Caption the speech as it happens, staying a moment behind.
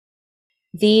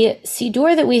The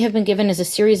Siddur that we have been given is a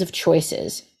series of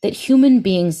choices that human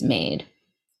beings made,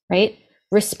 right?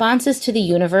 Responses to the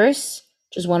universe,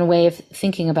 which is one way of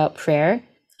thinking about prayer,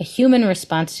 a human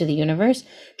response to the universe,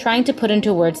 trying to put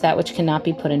into words that which cannot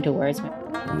be put into words.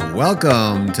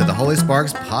 Welcome to the Holy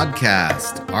Sparks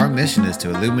podcast. Our mission is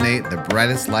to illuminate the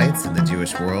brightest lights in the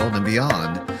Jewish world and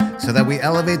beyond so that we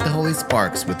elevate the holy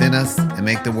sparks within us and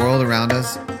make the world around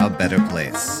us a better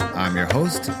place. I'm your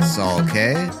host, Saul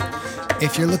K.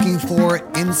 If you're looking for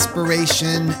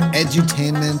inspiration,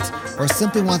 edutainment, or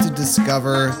simply want to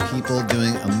discover people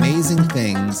doing amazing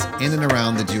things in and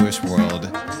around the Jewish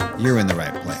world, you're in the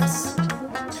right place.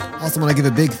 Also want to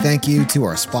give a big thank you to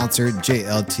our sponsor,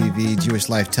 JLTV, Jewish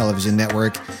Life Television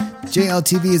Network.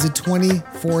 JLTV is a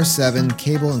 24/7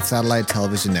 cable and satellite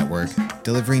television network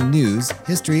delivering news,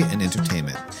 history, and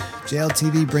entertainment.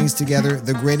 JLTV brings together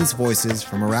the greatest voices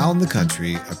from around the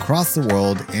country, across the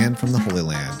world, and from the Holy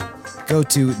Land. Go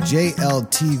to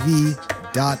jltv.tv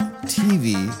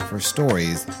for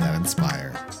stories that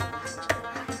inspire.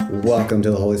 Welcome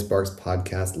to the Holy Sparks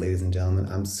podcast, ladies and gentlemen.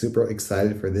 I'm super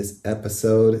excited for this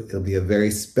episode. It'll be a very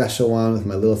special one with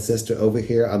my little sister over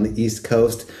here on the East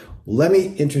Coast. Let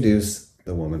me introduce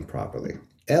the woman properly.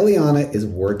 Eliana is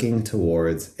working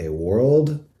towards a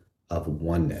world of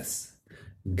oneness,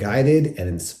 guided and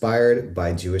inspired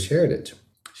by Jewish heritage.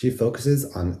 She focuses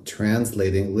on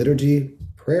translating liturgy,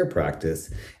 prayer practice,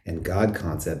 and God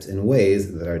concepts in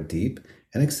ways that are deep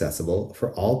and accessible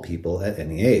for all people at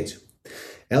any age.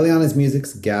 Eliana's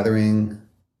music's gathering,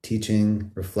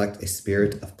 teaching reflect a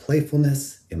spirit of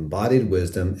playfulness, embodied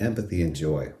wisdom, empathy, and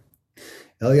joy.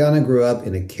 Eliana grew up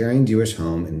in a caring Jewish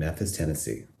home in Memphis,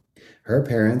 Tennessee. Her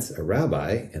parents, a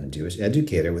rabbi and a Jewish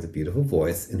educator with a beautiful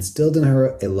voice, instilled in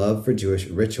her a love for Jewish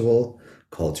ritual,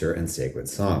 culture, and sacred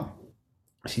song.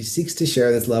 She seeks to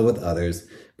share this love with others,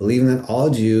 believing that all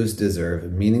Jews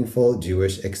deserve meaningful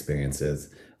Jewish experiences,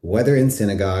 whether in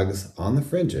synagogues, on the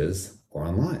fringes, or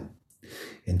online.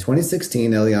 In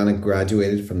 2016, Eliana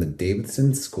graduated from the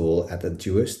Davidson School at the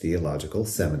Jewish Theological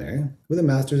Seminary with a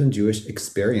master's in Jewish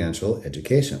experiential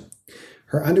education.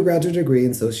 Her undergraduate degree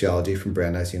in sociology from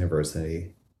Brandeis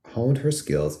University honed her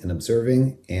skills in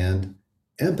observing and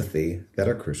empathy that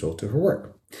are crucial to her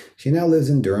work. She now lives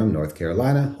in Durham, North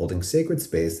Carolina, holding sacred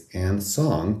space and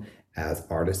song as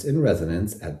artist in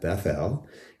residence at Bethel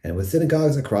and with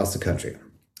synagogues across the country.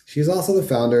 She is also the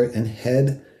founder and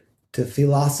head to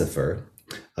philosopher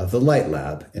of the Light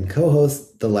Lab and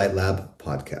co-hosts the Light Lab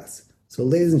podcast. So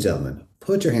ladies and gentlemen,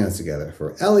 put your hands together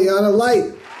for Eliana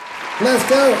Light. Let's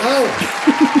go. Oh,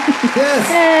 yes.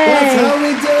 Hey. That's how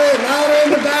we do it. Louder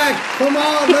in the back. Come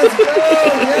on, let's go.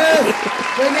 Yes.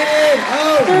 Bring it in.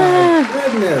 Oh, my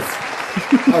goodness.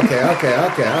 Okay. All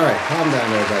right. Calm down,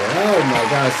 everybody. Oh, my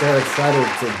gosh. So excited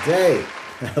today.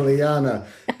 Eliana,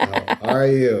 how are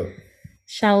you?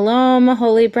 Shalom,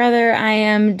 holy brother. I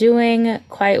am doing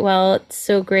quite well. It's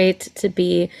so great to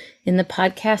be in the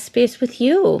podcast space with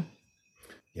you.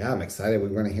 Yeah, I'm excited. We're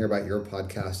going to hear about your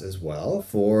podcast as well.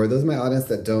 For those of my audience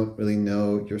that don't really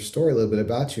know your story, a little bit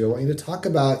about you, I want you to talk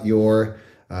about your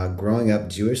growing up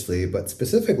Jewishly, but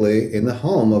specifically in the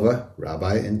home of a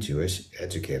rabbi and Jewish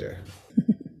educator.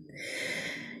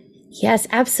 Yes,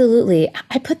 absolutely.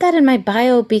 I put that in my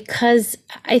bio because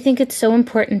I think it's so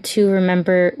important to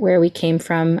remember where we came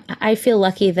from. I feel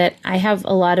lucky that I have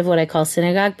a lot of what I call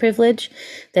synagogue privilege,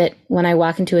 that when I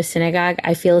walk into a synagogue,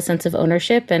 I feel a sense of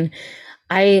ownership. And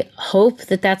I hope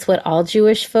that that's what all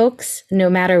Jewish folks, no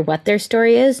matter what their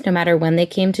story is, no matter when they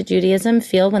came to Judaism,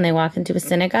 feel when they walk into a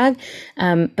synagogue.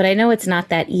 But I know it's not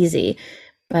that easy,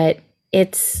 but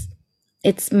it's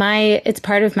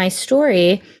part of my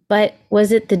story. But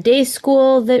was it the day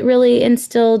school that really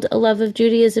instilled a love of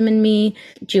Judaism in me?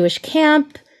 Jewish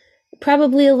camp,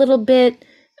 probably a little bit.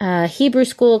 Hebrew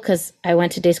school, because I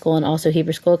went to day school and also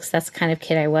Hebrew school, because that's the kind of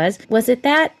kid I was. Was it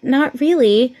that? Not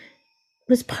really. It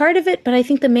was part of it, but I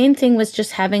think the main thing was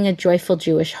just having a joyful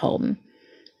Jewish home.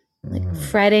 Like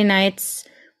Friday nights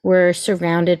were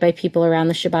surrounded by people around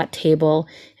the Shabbat table,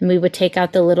 and we would take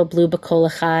out the little blue B'Kol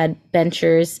Echad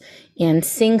benchers and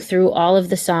sing through all of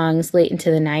the songs late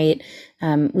into the night.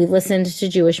 We listened to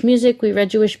Jewish music. We read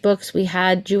Jewish books. We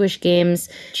had Jewish games.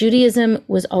 Judaism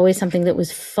was always something that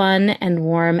was fun and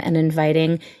warm and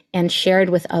inviting and shared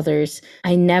with others.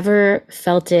 I never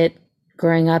felt it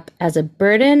growing up as a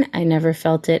burden. I never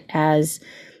felt it as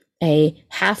a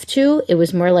have to. It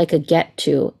was more like a get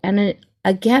to. And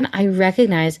again, I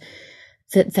recognize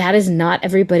that that is not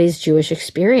everybody's Jewish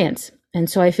experience. And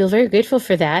so I feel very grateful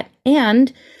for that.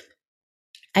 And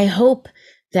I hope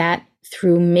that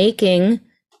through making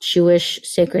Jewish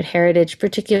sacred heritage,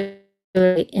 particularly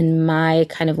in my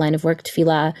kind of line of work,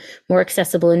 tefillah, more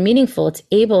accessible and meaningful. It's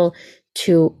able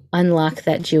to unlock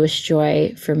that Jewish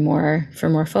joy for more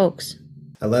folks.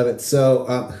 I love it. So,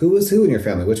 who was who in your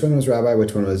family? Which one was rabbi?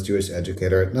 Which one was Jewish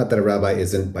educator? Not that a rabbi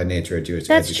isn't by nature a Jewish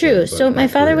That's educator. true. So my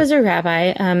father was a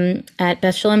rabbi at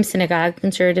Beth Shalom Synagogue,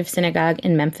 conservative synagogue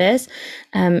in Memphis.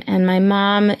 And my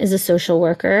mom is a social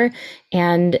worker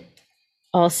and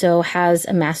also has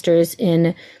a master's in,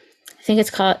 I think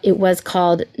it was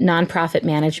called nonprofit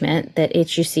management, that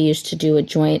HUC used to do a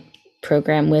joint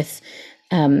program with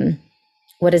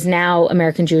what is now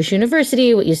American Jewish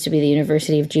University, what used to be the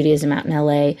University of Judaism out in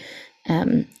LA.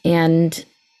 And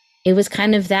it was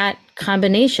kind of that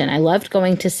combination. I loved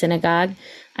going to synagogue.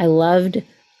 I loved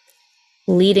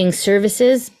leading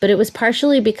services, but it was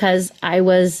partially because I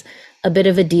was a bit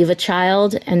of a diva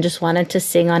child and just wanted to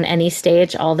sing on any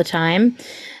stage all the time.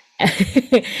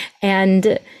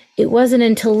 And it wasn't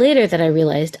until later that I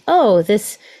realized, oh,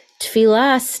 this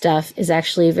tefillah stuff is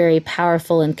actually very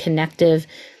powerful and connective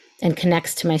and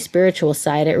connects to my spiritual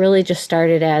side. It really just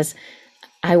started as,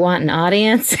 I want an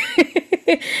audience.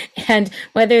 And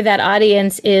whether that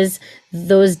audience is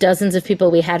those dozens of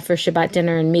people we had for Shabbat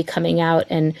dinner and me coming out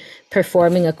and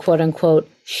performing a quote unquote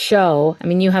show. I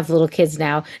mean, you have little kids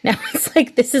now. Now it's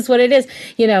like, this is what it is,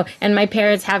 and my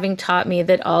parents having taught me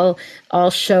that all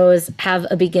shows have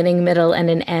a beginning, middle, and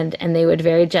an end. And they would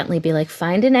very gently be like,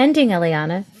 find an ending,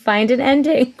 Eliana, find an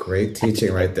ending. Great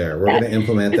teaching right there. We're going to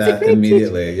implement that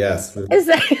immediately. Teaching. Yes. Is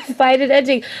that find an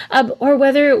ending? Or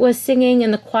whether it was singing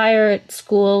in the choir at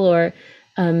school or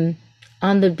on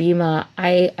the bima,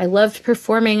 I loved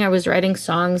performing. I was writing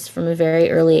songs from a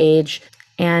very early age,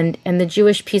 and the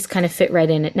Jewish piece kind of fit right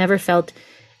in. It never felt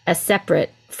as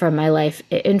separate from my life.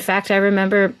 In fact, I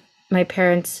remember my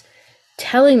parents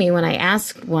telling me when I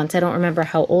asked once, I don't remember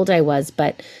how old I was,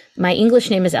 but my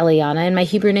English name is Eliana and my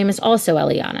Hebrew name is also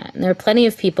Eliana. And there are plenty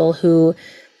of people who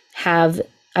have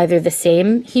either the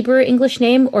same Hebrew or English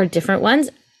name or different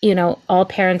ones. All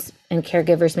parents and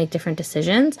caregivers make different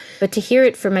decisions. But to hear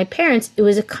it from my parents, it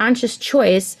was a conscious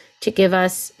choice to give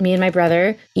us, me and my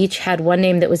brother, each had one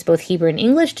name that was both Hebrew and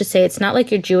English, to say it's not like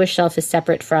your Jewish self is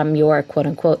separate from your quote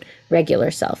unquote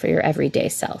regular self or your everyday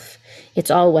self.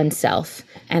 It's all one self.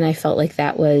 And I felt like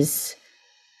that was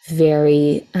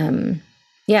very,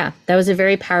 that was a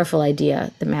very powerful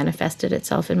idea that manifested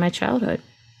itself in my childhood.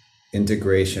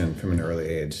 Integration from an early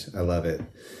age. I love it.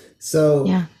 So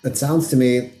It sounds to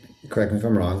me, correct me if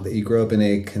I'm wrong, that you grew up in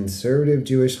a conservative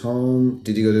Jewish home.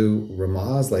 Did you go to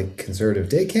Ramaz, like conservative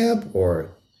day camp, or?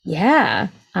 Yeah,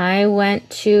 I went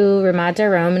to Ramad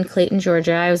Darom in Clayton,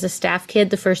 Georgia. I was a staff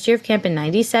kid the first year of camp in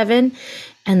 97,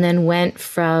 and then went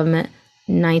from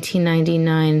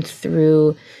 1999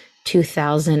 through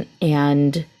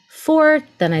 2004.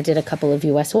 Then I did a couple of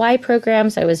USY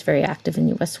programs. I was very active in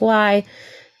USY.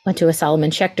 Went to a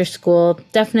Solomon Schechter school.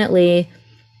 Definitely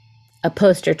a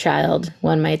poster child,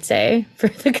 one might say, for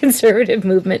the conservative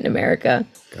movement in America.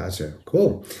 Gotcha.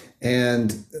 Cool.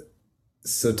 And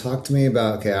so talk to me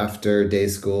about, after day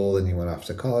school and you went off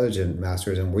to college and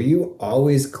master's, and were you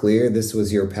always clear this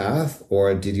was your path?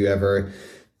 Or did you ever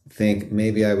think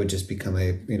maybe I would just become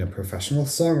a professional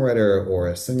songwriter or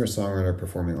a singer-songwriter,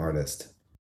 performing artist?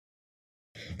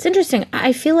 It's interesting.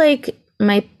 I feel like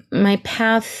my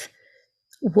path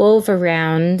wove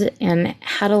around and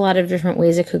had a lot of different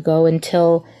ways it could go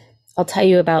until I'll tell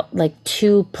you about like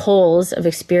two poles of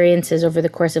experiences over the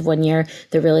course of 1 year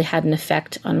that really had an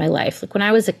effect on my life. Like when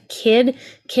I was a kid,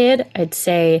 I'd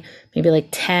say maybe like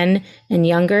 10 and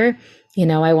younger,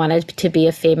 I wanted to be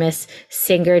a famous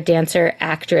singer, dancer,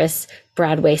 actress,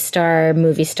 Broadway star,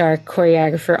 movie star,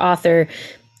 choreographer, author,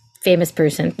 famous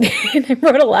person. And I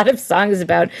wrote a lot of songs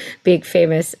about being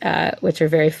famous, which are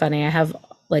very funny. I have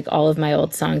like all of my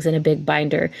old songs in a big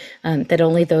binder that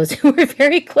only those who were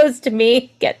very close to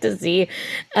me get to see.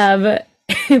 But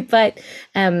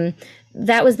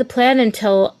that was the plan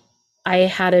until I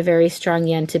had a very strong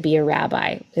yen to be a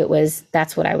rabbi.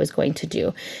 That's what I was going to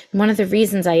do. And one of the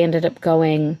reasons I ended up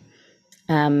going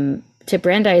to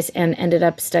Brandeis and ended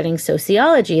up studying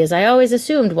sociology is I always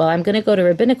assumed, well, I'm going to go to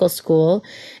rabbinical school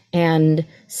and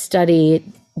study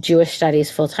Jewish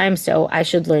studies full time, so I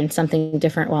should learn something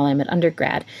different while I'm at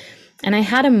undergrad. And I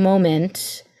had a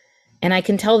moment, and I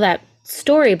can tell that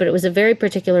story, but it was a very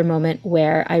particular moment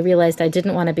where I realized I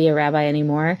didn't want to be a rabbi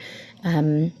anymore,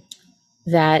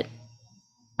 that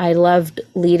I loved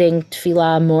leading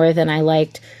tefillah more than I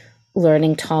liked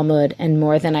learning Talmud, and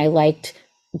more than I liked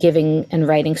giving and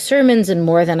writing sermons, and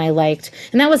more than I liked,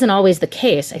 and that wasn't always the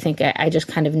case. I think I just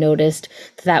kind of noticed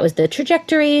that was the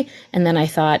trajectory, and then I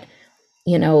thought,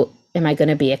 am I going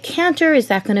to be a cantor? Is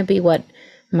that going to be what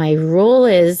my role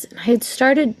is, I had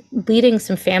started leading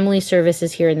some family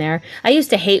services here and there. I used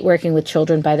to hate working with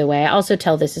children, by the way. I also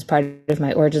tell this as part of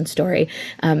my origin story,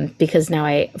 because now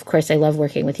of course, I love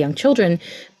working with young children.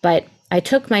 But I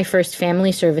took my first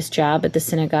family service job at the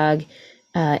synagogue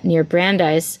near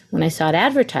Brandeis when I saw it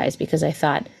advertised, because I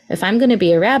thought, if I'm going to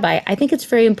be a rabbi, I think it's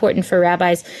very important for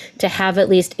rabbis to have at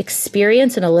least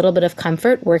experience and a little bit of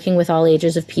comfort working with all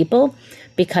ages of people,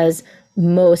 because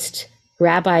most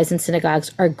rabbis and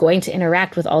synagogues are going to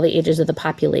interact with all the ages of the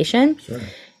population. Sure.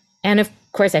 And of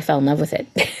course, I fell in love with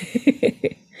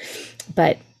it.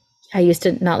 But I used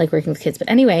to not like working with kids. But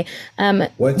anyway,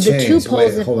 What the changed? two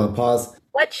poles. Wait, hold on, pause.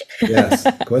 What? Yes.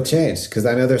 What changed? Because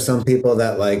I know there's some people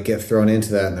that like get thrown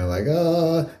into that and they're like,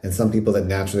 oh, and some people that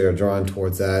naturally are drawn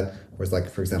towards that. Whereas,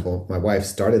 like, for example, my wife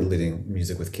started leading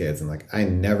music with kids, and like I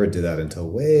never did that until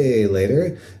way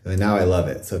later, and now I love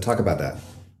it. So talk about that.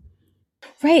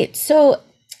 Right. So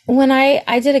when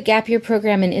I did a gap year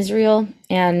program in Israel,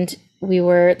 and we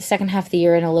were the second half of the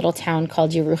year in a little town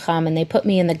called Yerucham, and they put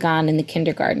me in the gan in the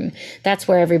kindergarten. That's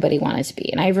where everybody wanted to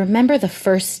be. And I remember the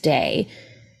first day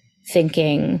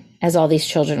thinking, as all these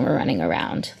children were running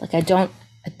around, like, I don't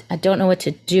know what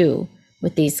to do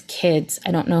with these kids.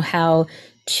 I don't know how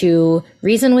to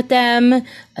reason with them.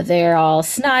 They're all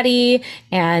snotty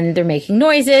and they're making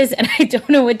noises, and I don't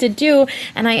know what to do.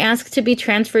 And I asked to be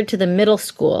transferred to the middle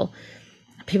school.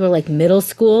 People are like, middle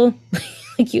school?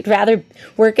 Like, you'd rather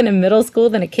work in a middle school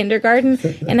than a kindergarten?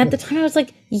 And at the time I was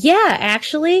like, yeah,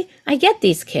 actually, I get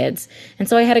these kids. And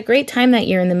so I had a great time that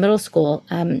year in the middle school.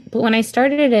 But when I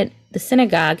started it at the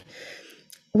synagogue,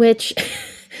 which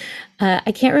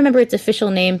I can't remember its official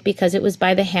name because it was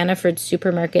by the Hannaford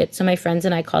supermarket. So my friends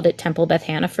and I called it Temple Beth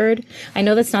Hannaford. I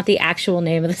know that's not the actual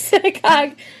name of the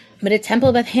synagogue, but at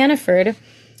Temple Beth Hannaford,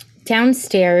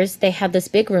 downstairs, they had this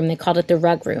big room. They called it the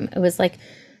rug room. It was like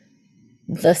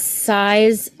the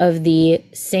size of the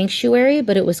sanctuary,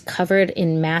 but it was covered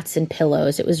in mats and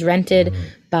pillows. It was rented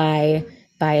by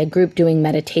a group doing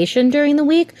meditation during the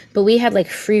week, but we had like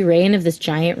free reign of this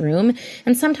giant room.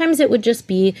 And sometimes it would just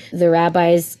be the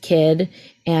rabbi's kid,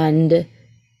 and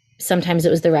sometimes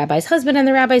it was the rabbi's husband and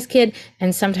the rabbi's kid,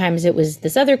 and sometimes it was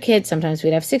this other kid. Sometimes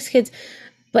we'd have 6 kids.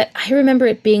 But I remember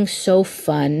it being so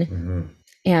fun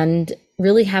and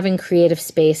really having creative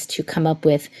space to come up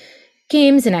with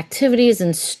games and activities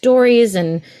and stories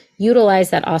and utilize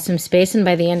that awesome space. And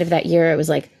by the end of that year, it was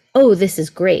like, oh, this is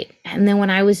great. And then when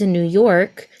I was in New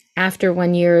York, after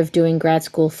 1 year of doing grad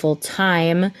school full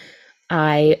time,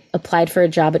 I applied for a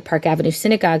job at Park Avenue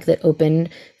Synagogue that opened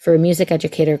for a music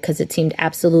educator because it seemed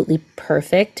absolutely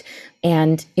perfect.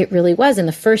 And it really was. And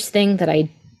the first thing that I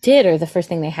did, or the first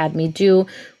thing they had me do,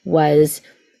 was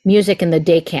music in the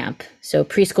day camp. So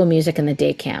preschool music in the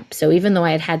day camp. So even though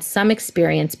I had had some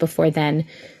experience before then,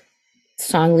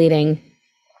 song leading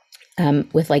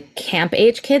with like camp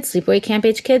age kids, sleepaway camp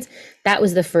age kids, that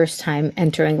was the first time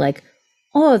entering like,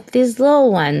 oh, these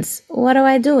little ones, what do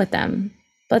I do with them?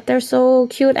 But they're so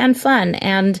cute and fun,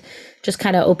 and just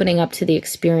kind of opening up to the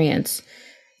experience.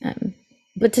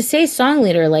 But to say song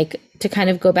leader, like to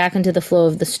kind of go back into the flow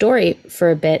of the story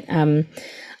for a bit, I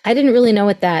didn't really know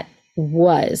what that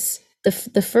was.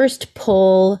 The first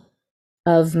pull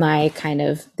of my kind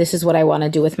of, this is what I want to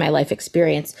do with my life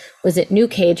experience, was at New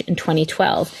Cage in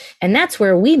 2012. And that's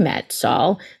where we met,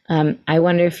 Saul. I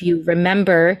wonder if you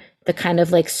remember the kind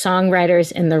of like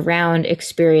songwriters in the round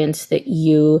experience that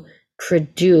you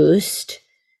produced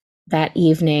that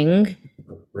evening.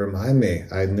 Remind me.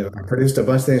 I produced a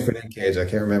bunch of things for Nick Cage. I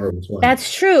can't remember which one.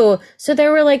 That's true. So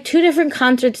there were like 2 different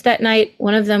concerts that night.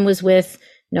 One of them was with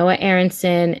Noah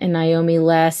Aronson and Naomi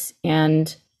Less,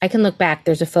 and I can look back.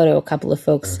 There's a photo, a couple of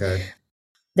folks. Okay.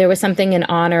 There was something in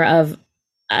honor of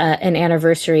an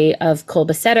anniversary of Kol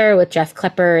Beseder with Jeff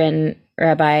Klepper and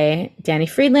Rabbi Danny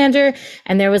Friedlander.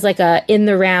 And there was like a in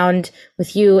the round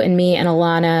with you and me and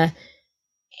Eliana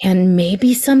and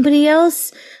maybe somebody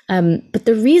else. But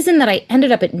the reason that I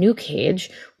ended up at New Cage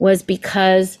was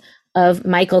because of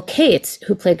Michael Cates,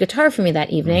 who played guitar for me that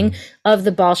evening, of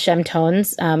the Baal Shem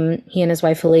Tones. He and his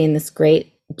wife Helene, this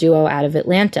great duo out of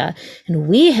Atlanta. And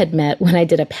we had met when I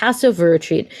did a Passover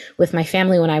retreat with my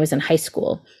family when I was in high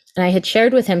school. And I had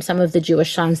shared with him some of the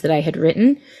Jewish songs that I had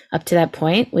written up to that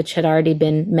point, which had already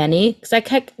been many, because I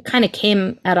kind of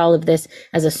came at all of this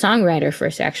as a songwriter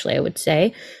first, actually, I would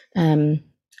say.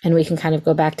 And we can kind of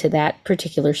go back to that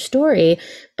particular story.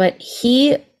 But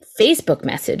he Facebook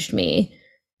messaged me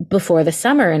before the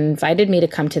summer and invited me to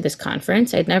come to this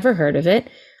conference. I'd never heard of it.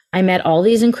 I met all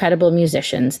these incredible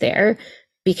musicians there,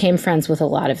 became friends with a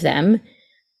lot of them.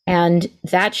 And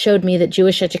that showed me that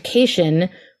Jewish education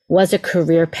was a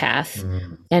career path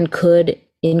and could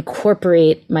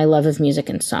incorporate my love of music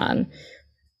and song.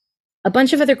 A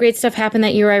bunch of other great stuff happened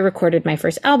that year. I recorded my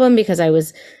first album because I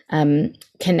was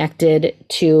connected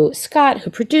to Scott,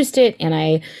 who produced it, and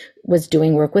I was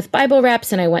doing work with Bible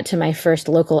Reps, and I went to my first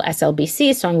local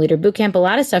SLBC, Song Leader Bootcamp. A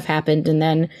lot of stuff happened. And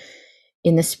then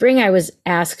in the spring, I was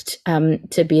asked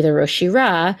to be the Rosh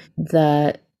Yeshiva,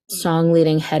 the song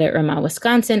leading head at Ramah,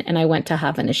 Wisconsin, and I went to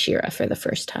Havana Shira for the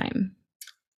first time.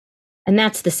 And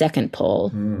that's the second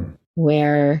pole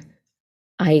where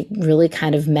I really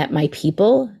kind of met my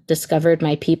people, discovered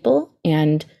my people,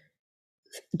 and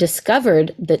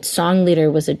discovered that song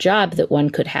leader was a job that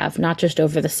one could have, not just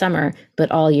over the summer,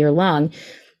 but all year long.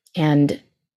 And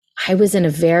I was in a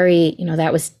very,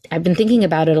 I've been thinking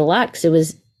about it a lot because it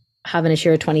was Havana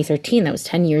Shira 2013. That was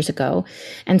 10 years ago.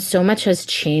 And so much has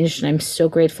changed. And I'm so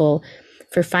grateful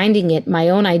for finding it. My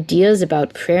own ideas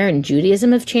about prayer and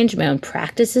Judaism have changed. My own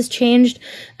practice has changed.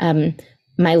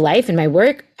 My life and my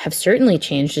work have certainly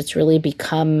changed. It's really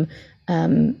become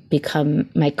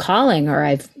my calling, or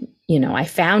I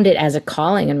found it as a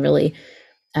calling and really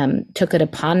took it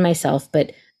upon myself.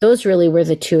 But those really were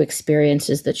the two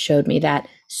experiences that showed me that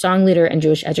song leader and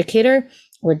Jewish educator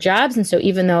were jobs. And so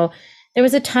even though there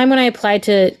was a time when I applied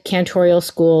to cantorial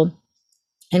school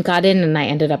and got in and I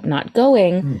ended up not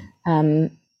going,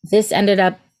 this ended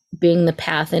up being the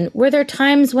path. And were there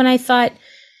times when I thought,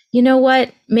 you know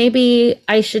what, maybe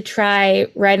I should try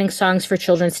writing songs for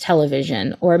children's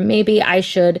television, or maybe I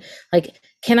should,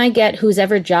 can I get whose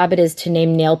ever job it is to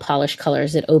name nail polish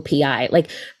colors at OPI?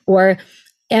 Or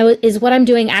is what I'm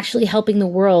doing actually helping the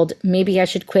world? Maybe I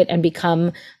should quit and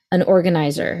become an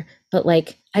organizer. But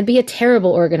I'd be a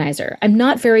terrible organizer. I'm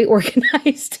not very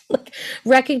organized.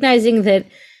 Recognizing that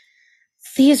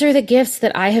these are the gifts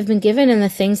that I have been given and the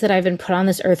things that I've been put on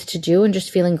this earth to do, and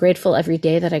just feeling grateful every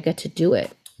day that I get to do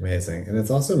it. Amazing. And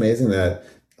it's also amazing that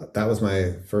was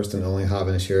my first and only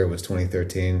Havana Shira was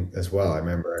 2013 as well. I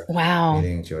remember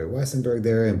meeting Joey Weissenberg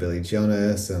there and Billy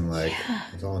Jonas, and I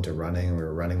was all into running. We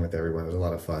were running with everyone. It was a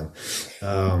lot of fun.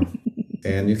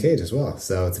 And New Cage as well.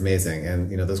 So it's amazing. And,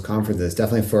 those conferences,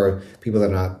 definitely for people that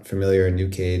are not familiar, New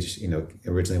Cage,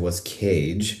 originally was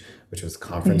Cage, which was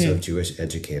Conference of Jewish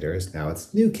Educators. Now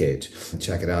it's New Cage.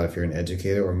 Check it out if you're an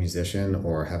educator or musician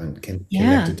or haven't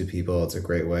connected to people. It's a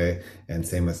great way. And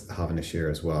same with Havana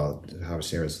Shira as well. Havana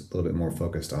Shira is a little bit more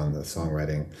focused on the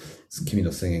songwriting,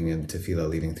 communal singing, and tefillah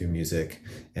leading through music.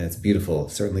 And it's beautiful.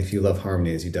 Certainly if you love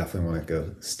harmonies, you definitely want to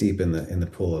go steep in the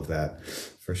pool of that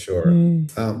for sure.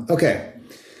 Okay.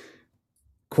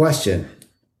 Question.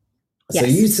 Yes. So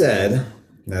you said,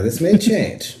 now this may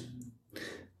change.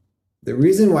 The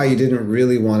reason why you didn't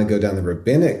really want to go down the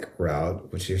rabbinic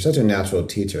route, which you're such a natural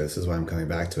teacher, this is why I'm coming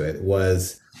back to it,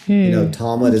 was,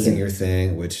 Talmud isn't your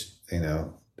thing, which,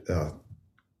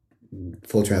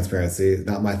 full transparency,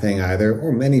 not my thing either,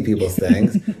 or many people's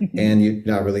things. And you're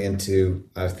not really into,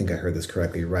 I think I heard this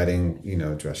correctly, writing,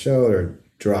 drashot or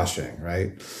drashing,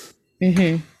 right?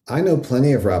 I know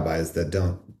plenty of rabbis that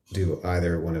don't do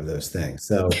either one of those things.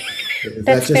 So is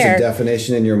that just fair. A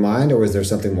definition in your mind, or is there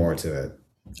something more to it?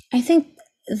 I think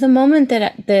the moment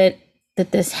that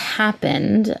this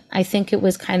happened, I think it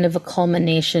was kind of a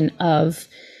culmination of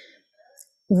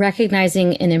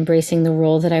recognizing and embracing the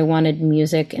role that I wanted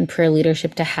music and prayer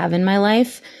leadership to have in my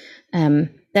life.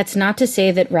 That's not to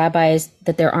say that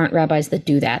there aren't rabbis that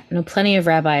do that. I know plenty of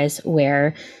rabbis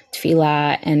where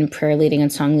tefillah and prayer leading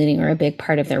and song leading are a big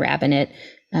part of their rabbinate.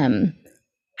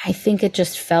 I think it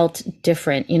just felt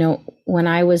different. When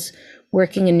I was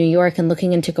working in New York and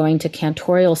looking into going to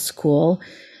cantorial school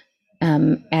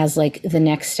as the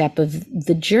next step of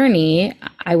the journey,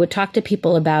 I would talk to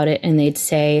people about it and they'd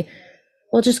say,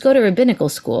 well, just go to rabbinical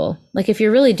school. If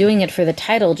you're really doing it for the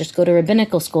title, just go to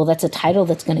rabbinical school. That's a title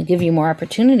that's going to give you more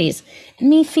opportunities. And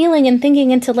me feeling and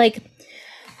thinking into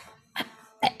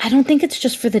I don't think it's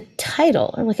just for the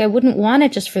title, or I wouldn't want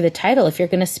it just for the title. If you're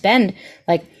going to spend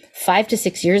 5 to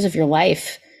 6 years of your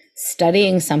life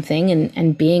studying something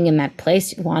and being in that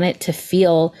place, you want it to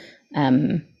feel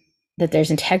that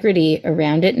there's integrity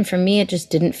around it. And for me, it just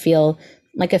didn't feel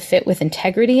like a fit with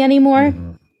integrity anymore.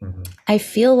 I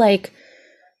feel like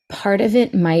part of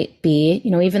it might be,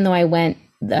 even though I went,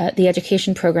 the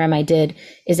education program I did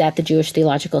is at the Jewish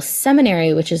Theological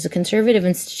Seminary, which is a conservative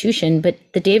institution, but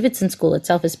the Davidson School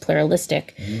itself is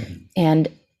pluralistic. And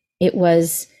it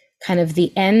was kind of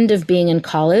the end of being in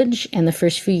college and the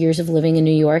first few years of living in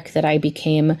New York that I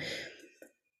became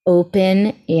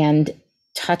open and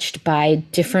touched by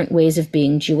different ways of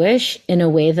being Jewish in a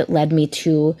way that led me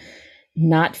to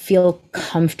not feel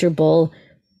comfortable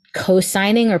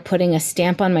co-signing or putting a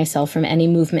stamp on myself from any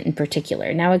movement in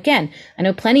particular. Now, again, I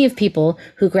know plenty of people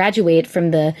who graduate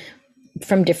from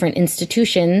different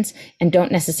institutions and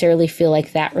don't necessarily feel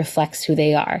like that reflects who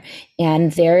they are.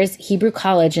 And there's Hebrew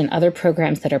College and other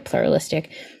programs that are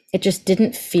pluralistic. It just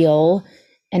didn't feel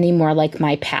any more like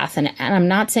my path. And I'm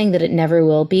not saying that it never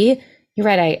will be. You're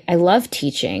right. I love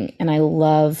teaching and I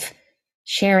love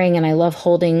sharing and I love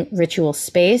holding ritual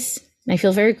space. And I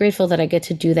feel very grateful that I get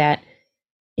to do that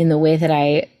in the way that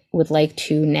I would like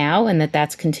to now, and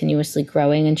that's continuously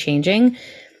growing and changing.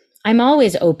 I'm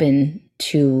always open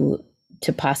to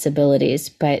possibilities,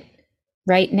 but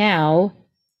right now,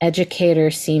 educator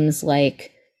seems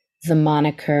like the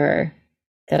moniker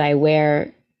that I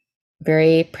wear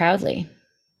very proudly.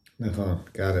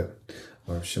 Got it.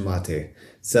 Or Shemati.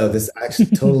 So this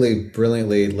actually totally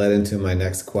brilliantly led into my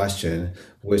next question,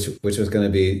 which was going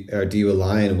to be, do you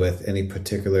align with any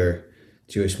particular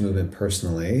Jewish movement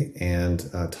personally,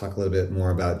 and talk a little bit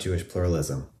more about Jewish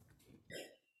pluralism?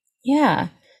 Yeah.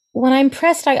 When I'm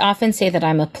pressed, I often say that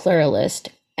I'm a pluralist.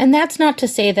 And that's not to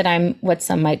say that I'm what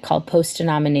some might call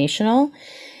post-denominational.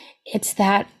 It's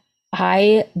that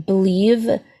I believe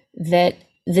that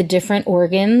the different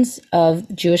organs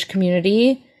of Jewish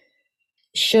community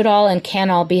should all and can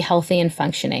all be healthy and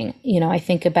functioning. I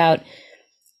think about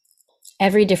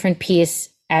every different piece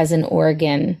as an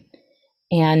organ.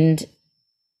 And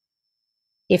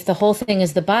if the whole thing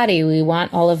is the body, we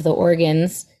want all of the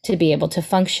organs to be able to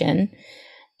function.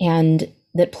 And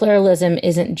that pluralism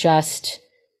isn't just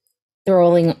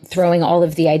throwing all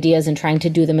of the ideas and trying to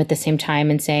do them at the same time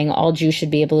and saying all Jews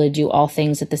should be able to do all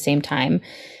things at the same time,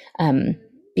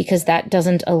 because that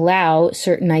doesn't allow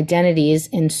certain identities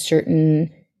and certain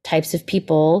types of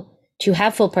people to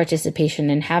have full participation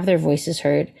and have their voices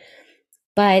heard.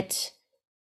 But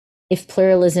if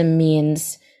pluralism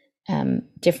means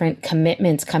different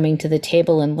commitments coming to the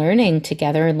table and learning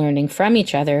together and learning from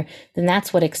each other, then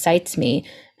that's what excites me.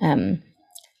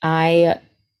 I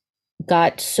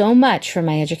got so much from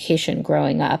my education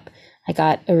growing up. I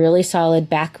got a really solid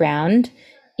background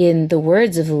in the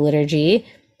words of the liturgy,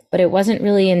 but it wasn't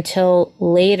really until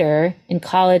later in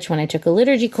college when I took a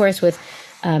liturgy course with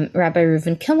Rabbi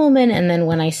Reuven Kimmelman. And then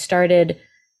when I started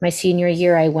my senior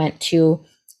year, I went to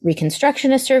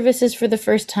Reconstructionist services for the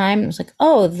first time. It was like,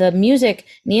 oh, the music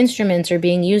and the instruments are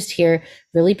being used here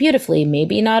really beautifully.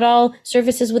 Maybe not all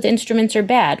services with instruments are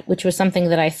bad, which was something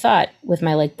that I thought with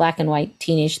my black and white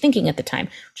teenage thinking at the time,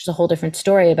 which is a whole different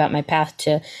story about my path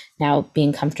to now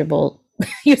being comfortable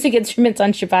using instruments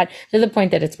on Shabbat to the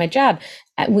point that it's my job.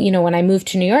 When I moved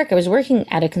to New York, I was working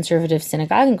at a conservative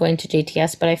synagogue and going to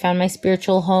JTS, but I found my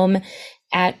spiritual home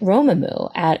at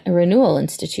Romamu, at a renewal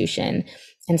institution,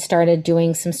 and started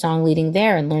doing some song leading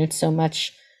there and learned so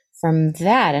much from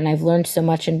that. And I've learned so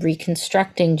much in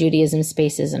reconstructing Judaism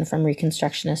spaces and from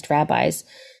Reconstructionist rabbis.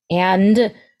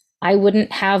 And I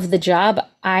wouldn't have the job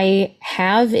I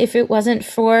have if it wasn't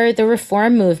for the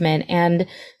Reform movement and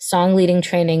song leading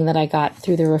training that I got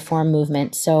through the Reform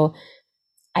movement. So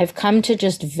I've come to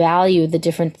just value the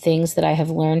different things that I have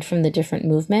learned from the different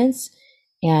movements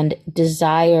and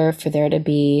desire for there to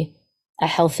be a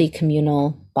healthy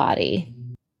communal body.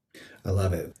 I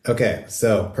love it. Okay,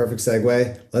 so perfect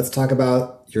segue. Let's talk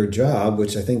about your job,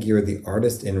 which I think you're the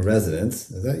artist in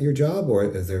residence. Is that your job, or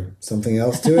is there something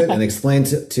else to it? And explain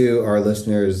to our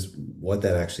listeners what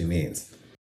that actually means.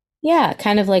 Yeah,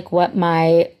 kind of like what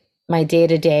my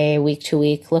day-to-day,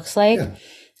 week-to-week looks like.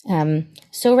 Yeah.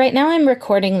 So right now I'm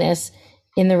recording this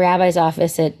in the rabbi's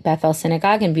office at Bethel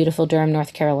Synagogue in beautiful Durham,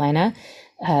 North Carolina.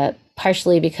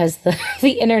 Partially because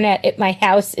the internet at my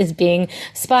house is being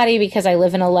spotty because I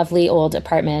live in a lovely old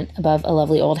apartment above a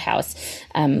lovely old house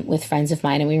with friends of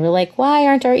mine. And we were like, why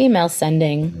aren't our emails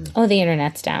sending? Oh, the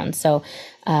internet's down. So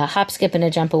hop, skip, and a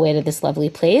jump away to this lovely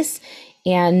place.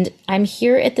 And I'm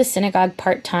here at the synagogue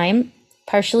part-time,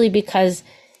 partially because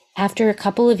after a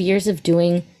couple of years of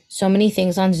doing so many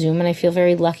things on Zoom, and I feel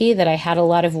very lucky that I had a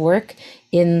lot of work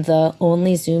in the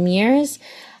only Zoom years,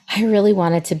 I really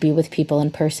wanted to be with people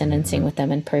in person and sing with them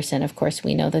in person. Of course,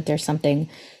 we know that there's something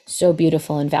so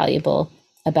beautiful and valuable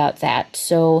about that.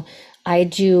 So I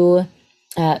do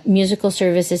musical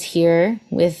services here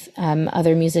with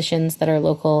other musicians that are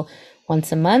local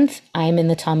once a month. I'm in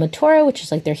the Talmud Torah, which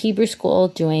is like their Hebrew school,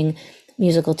 doing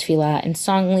musical tefillah and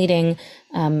song leading.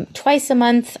 Twice a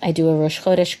month, I do a Rosh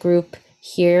Chodesh group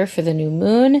here for the new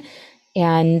moon,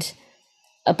 and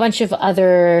a bunch of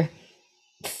other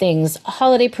things,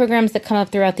 holiday programs that come up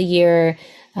throughout the year,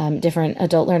 different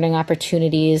adult learning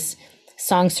opportunities,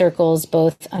 song circles,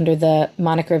 both under the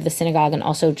moniker of the synagogue and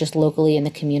also just locally in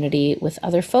the community with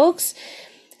other folks.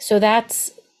 So that's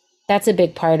that's a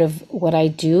big part of what I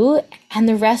do. And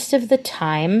the rest of the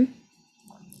time,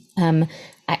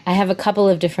 I have a couple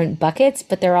of different buckets,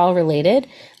 but they're all related.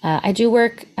 I do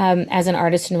work as an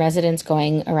artist in residence,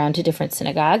 going around to different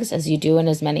synagogues, as you do, and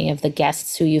as many of the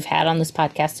guests who you've had on this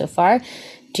podcast so far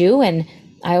do. And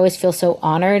I always feel so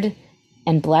honored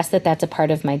and blessed that that's a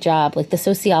part of my job. Like, the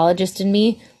sociologist in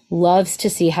me loves to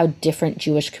see how different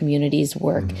Jewish communities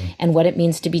work and what it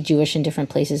means to be Jewish in different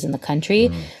places in the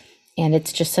country. And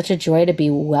it's just such a joy to be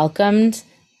welcomed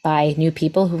by new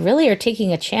people who really are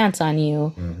taking a chance on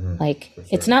you. Like,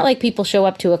 it's not like people show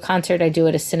up to a concert I do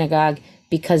at a synagogue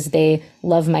because they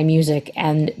love my music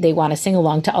and they want to sing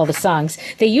along to all the songs.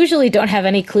 They usually don't have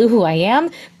any clue who I am,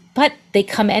 but they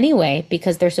come anyway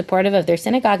because they're supportive of their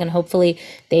synagogue, and hopefully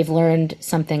they've learned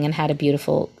something and had a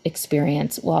beautiful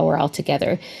experience while we're all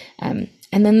together. And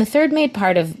then the third main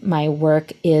part of my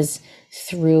work is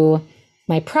through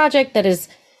my project that is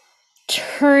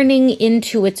turning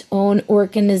into its own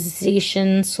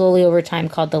organization slowly over time,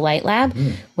 called the Light Lab,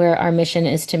 where our mission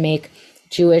is to make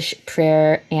Jewish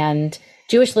prayer and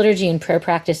Jewish liturgy and prayer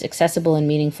practice accessible and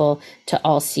meaningful to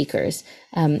all seekers.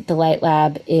 The Light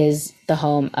Lab is the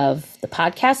home of the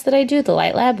podcast that I do, the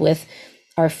Light Lab, with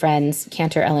our friends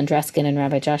Cantor Ellen Dreskin and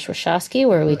Rabbi Joshua Shosky,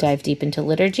 where we dive deep into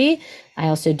liturgy. I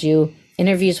also do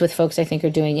interviews with folks I think are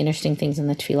doing interesting things in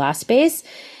the tefillah space,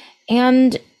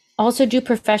 and also do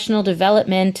professional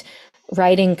development,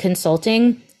 writing,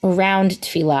 consulting around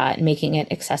tefillah and making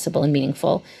it accessible and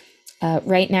meaningful.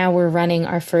 Right now, we're running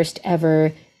our first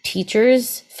ever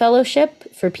teachers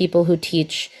fellowship for people who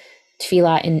teach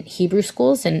tefillah in Hebrew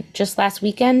schools. And just last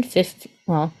weekend,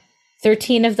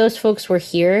 13 of those folks were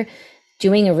here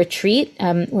doing a retreat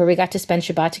where we got to spend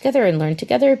Shabbat together and learn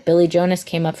together. Billy Jonas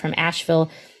came up from Asheville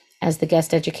as the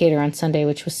guest educator on Sunday,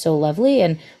 which was so lovely.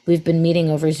 And we've been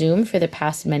meeting over Zoom for the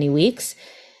past many weeks.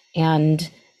 And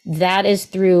that is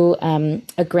through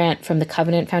a grant from the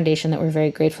Covenant Foundation that we're very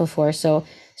grateful for. So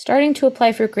starting to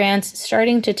apply for grants,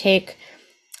 starting to take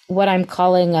what I'm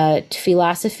calling a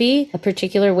tefillosophy, a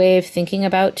particular way of thinking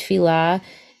about tefillah,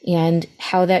 and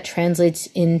how that translates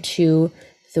into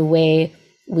the way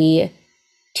we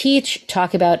teach,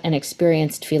 talk about, and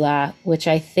experience tefillah, which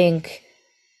I think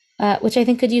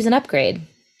could use an upgrade.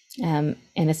 And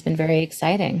it's been very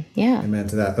exciting. Yeah. Amen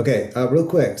to that. Okay, real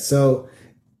quick. So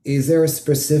is there a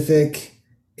specific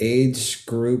age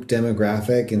group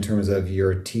demographic in terms of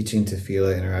your teaching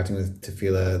tefillah, interacting with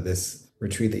tefillah, this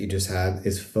retreat that you just had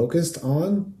is focused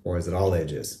on, or is it all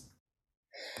ages?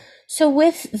 So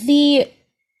with the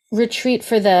retreat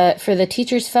for the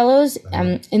teachers fellows,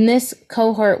 in this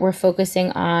cohort, we're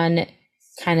focusing on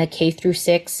kind of K through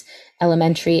 6,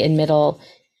 elementary and middle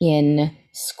in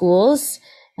schools.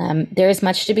 There is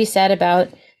much to be said about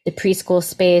the preschool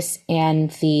space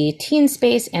and the teen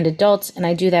space and adults, and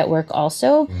I do that work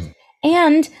also.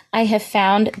 And I have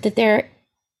found that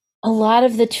a lot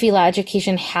of the tefillah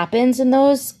education happens in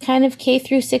those kind of K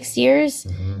through 6 years,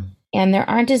 and there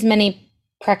aren't as many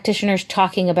practitioners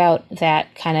talking about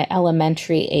that kind of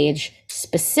elementary age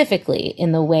specifically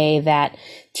in the way that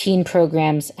teen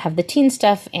programs have the teen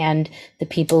stuff, and the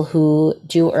people who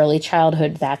do early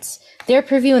childhood, that's their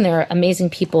purview, and there are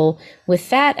amazing people with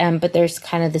that. But there's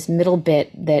kind of this middle bit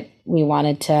that we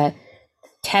wanted to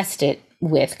test it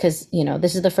with, because,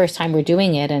 this is the first time we're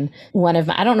doing it. And one of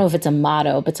my, I don't know if it's a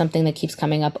motto, but something that keeps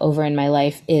coming up over in my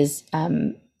life is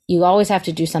you always have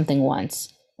to do something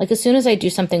once. Like, as soon as I do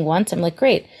something once, I'm like,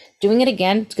 great, doing it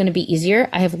again, it's going to be easier.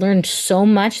 I have learned so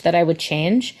much that I would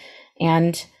change.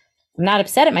 And I'm not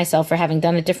upset at myself for having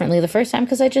done it differently the first time,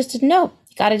 because I just didn't know.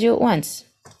 You got to do it once.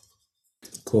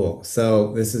 Cool.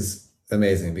 So this is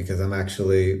amazing, because I'm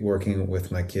actually working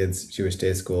with my kids' Jewish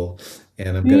day school,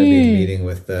 and I'm going to be meeting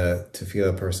with the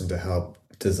tefillah person to help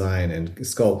design and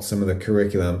sculpt some of the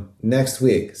curriculum next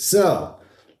week. So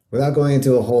without going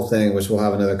into a whole thing, which we'll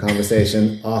have another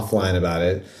conversation offline about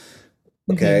it,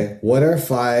 okay, what are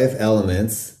 5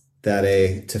 elements that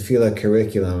a tefillah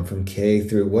curriculum from K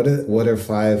through, what are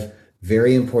 5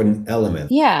 very important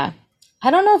elements? Yeah.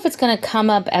 I don't know if it's going to come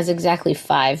up as exactly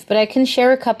 5, but I can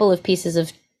share a couple of pieces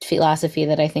of philosophy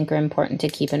that I think are important to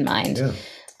keep in mind.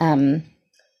 Yeah.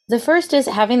 The first is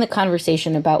having the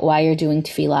conversation about why you're doing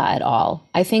tefillah at all.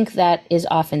 I think that is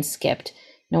often skipped.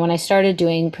 When I started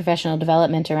doing professional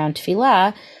development around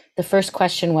tefillah, the first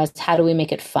question was, how do we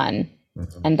make it fun?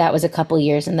 And that was a couple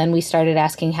years. And then we started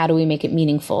asking, how do we make it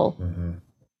meaningful?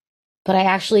 But I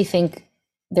actually think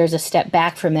there's a step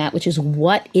back from that, which is,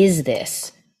 what is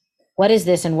this? What is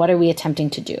this, and what are we attempting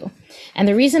to do? And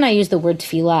the reason I use the word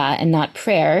tefillah and not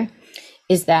prayer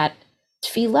is that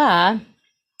tefillah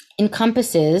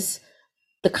encompasses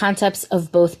the concepts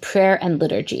of both prayer and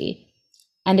liturgy.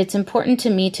 And it's important to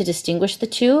me to distinguish the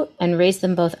two and raise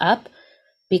them both up,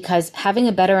 because having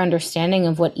a better understanding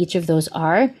of what each of those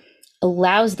are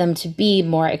allows them to be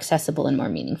more accessible and more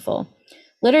meaningful.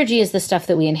 Liturgy is the stuff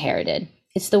that we inherited.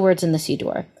 It's the words in the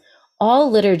Siddur.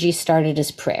 All liturgy started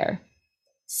as prayer.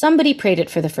 Somebody prayed it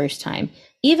for the first time.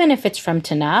 Even if it's from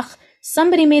Tanakh,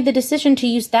 somebody made the decision to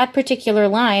use that particular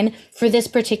line for this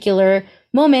particular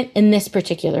moment in this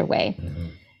particular way. Mm-hmm.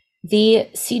 The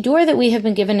Siddur that we have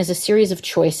been given is a series of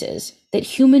choices that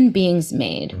human beings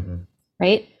made,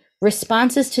 right?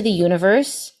 Responses to the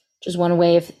universe, which is one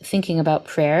way of thinking about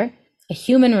prayer, a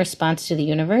human response to the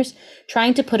universe,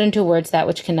 trying to put into words that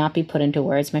which cannot be put into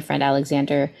words. My friend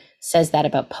Alexander says that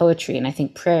about poetry, and I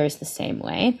think prayer is the same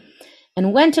way.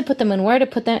 And when to put them and where to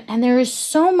put them. And there is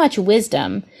so much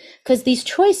wisdom, because these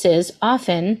choices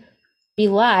often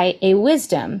belie a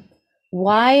wisdom.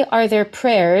 Why are there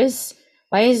prayers?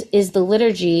 Why is the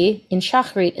liturgy in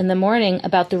Shachrit in the morning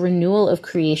about the renewal of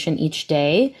creation each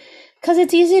day? Because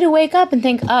it's easy to wake up and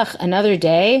think, ugh, another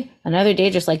day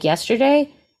just like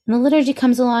yesterday. And the liturgy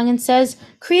comes along and says,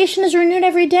 creation is renewed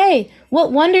every day.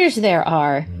 What wonders there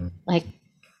are. Like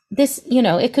this,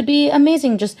 it could be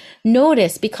amazing. Just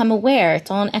notice, become aware.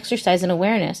 It's all an exercise in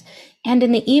awareness. And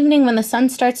in the evening, when the sun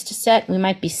starts to set, we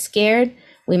might be scared.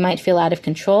 We might feel out of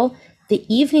control. The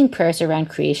evening prayers around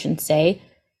creation say,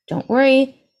 don't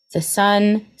worry, the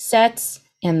sun sets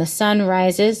and the sun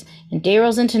rises, and day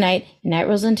rolls into night, and night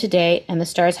rolls into day, and the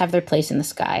stars have their place in the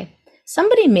sky.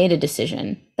 Somebody made a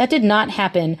decision. That did not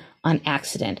happen on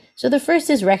accident. So the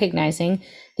first is recognizing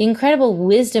the incredible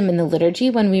wisdom in the liturgy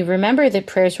when we remember that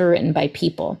prayers were written by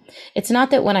people. It's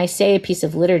not that when I say a piece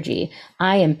of liturgy,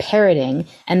 I am parroting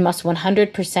and must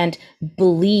 100%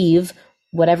 believe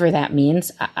whatever that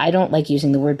means. I don't like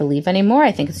using the word believe anymore.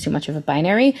 I think it's too much of a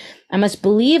binary. I must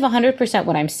believe 100%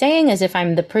 what I'm saying as if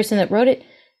I'm the person that wrote it.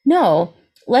 No,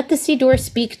 let the Siddur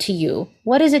speak to you.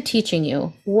 What is it teaching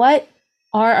you? What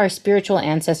are our spiritual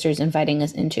ancestors inviting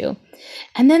us into?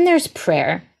 And then there's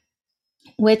prayer,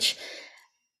 which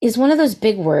is one of those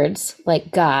big words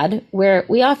like God, where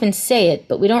we often say it,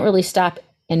 but we don't really stop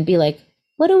and be like,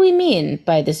 what do we mean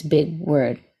by this big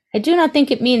word? I do not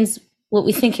think it means what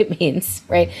we think it means,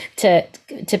 right?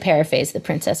 To paraphrase the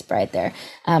Princess Bride there.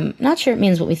 Not sure it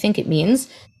means what we think it means.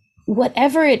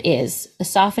 Whatever it is, a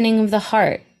softening of the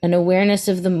heart, an awareness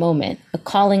of the moment, a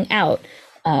calling out,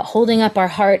 holding up our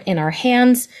heart in our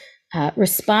hands,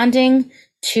 responding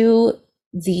to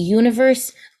the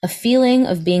universe, a feeling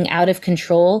of being out of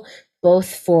control,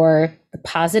 both for the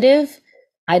positive,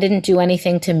 I didn't do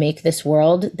anything to make this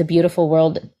world, the beautiful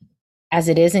world as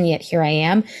it is, and yet here I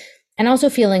am, and also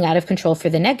feeling out of control for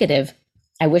the negative.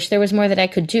 I wish there was more that I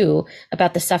could do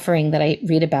about the suffering that I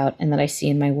read about and that I see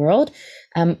in my world.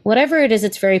 Whatever it is,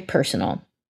 it's very personal.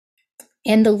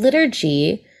 And the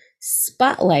liturgy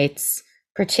spotlights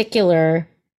particular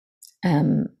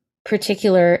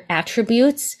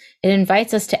attributes. It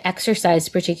invites us to exercise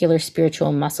particular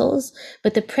spiritual muscles,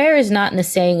 but the prayer is not in the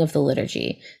saying of the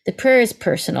liturgy. The prayer is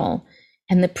personal,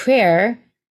 and the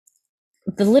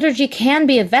liturgy can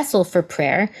be a vessel for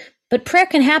prayer, but prayer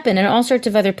can happen in all sorts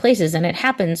of other places, and it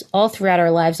happens all throughout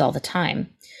our lives all the time.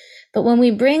 But when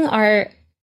we bring our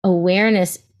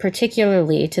awareness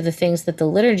particularly to the things that the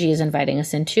liturgy is inviting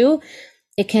us into,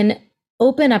 it can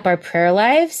open up our prayer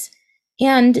lives,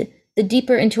 and the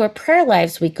deeper into our prayer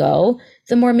lives we go,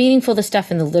 the more meaningful the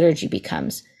stuff in the liturgy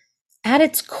becomes. At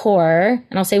its core,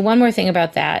 and I'll say one more thing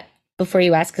about that before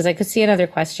you ask, because I could see another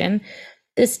question.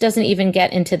 This doesn't even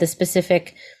get into the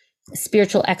specific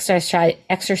spiritual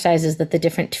exercises that the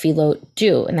different tefillot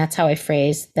do, and that's how I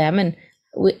phrase them. And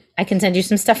I can send you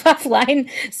some stuff offline,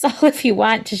 Saul, if you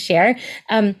want to share.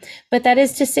 But that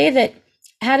is to say that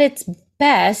at its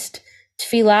best,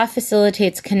 tefillah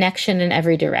facilitates connection in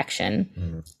every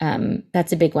direction.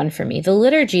 That's a big one for me. The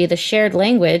liturgy, the shared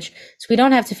language, so we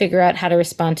don't have to figure out how to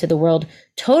respond to the world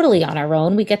totally on our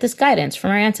own. We get this guidance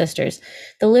from our ancestors.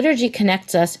 The liturgy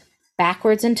connects us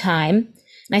backwards in time.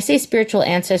 And I say spiritual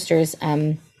ancestors,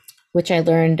 which I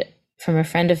learned from a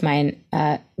friend of mine,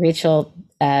 Rachel,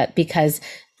 because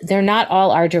they're not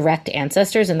all our direct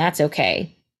ancestors, and that's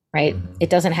okay, right? It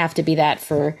doesn't have to be that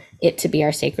for it to be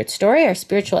our sacred story. Our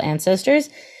spiritual ancestors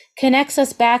connects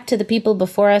us back to the people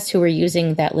before us who were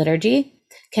using that liturgy,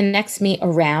 connects me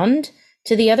around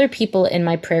to the other people in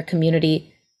my prayer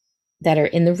community that are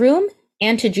in the room,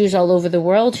 and to Jews all over the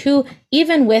world who,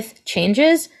 even with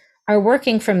changes, are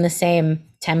working from the same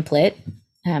template.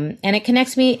 And it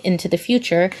connects me into the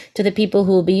future to the people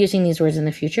who will be using these words in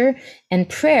the future. And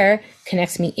prayer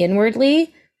connects me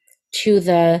inwardly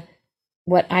to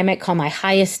what I might call my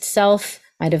highest self,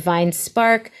 my divine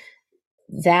spark,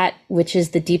 that which is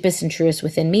the deepest and truest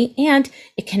within me, and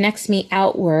it connects me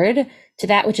outward to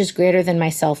that which is greater than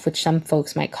myself, which some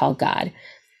folks might call God.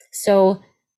 So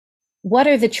what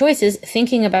are the choices?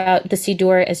 Thinking about the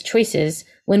Siddur as choices,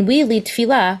 when we lead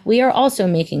tefillah, we are also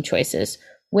making choices.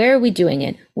 Where are we doing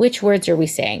it? Which words are we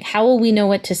saying? How will we know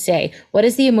what to say? What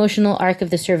is the emotional arc of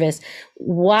the service?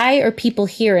 Why are people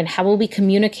here, and how will we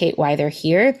communicate why they're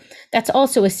here? That's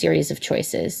also a series of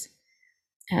choices,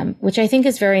 which I think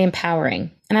is very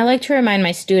empowering. And I like to remind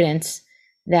my students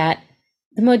that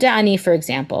the Moda'ani, for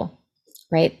example,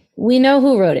 right? We know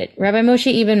who wrote it. Rabbi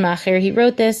Moshe Ibn Macher, he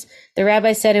wrote this. The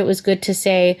rabbi said it was good to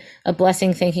say a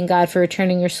blessing, thanking God for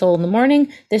returning your soul in the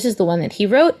morning. This is the one that he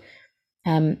wrote.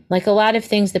 Like a lot of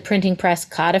things, the printing press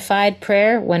codified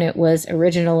prayer when it was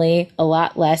originally a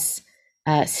lot less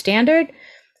standard.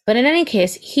 But in any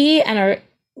case, he and our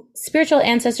spiritual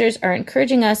ancestors are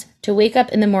encouraging us to wake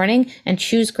up in the morning and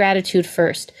choose gratitude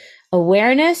first.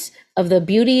 Awareness of the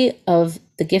beauty of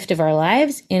the gift of our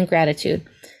lives in gratitude.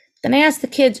 Then I ask the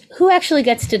kids, who actually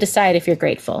gets to decide if you're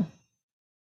grateful?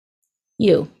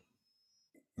 You.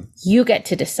 You get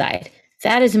to decide.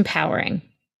 That is empowering.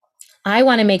 I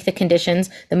want to make the conditions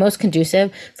the most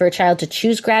conducive for a child to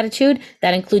choose gratitude.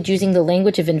 That includes using the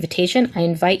language of invitation. I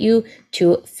invite you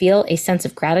to feel a sense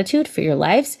of gratitude for your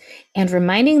lives and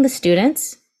reminding the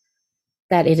students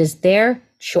that it is their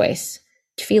choice.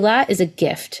 Tefillah is a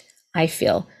gift, I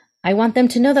feel. I want them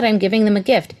to know that I'm giving them a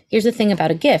gift. Here's the thing about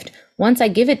a gift. Once I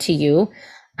give it to you,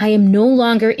 I am no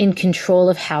longer in control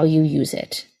of how you use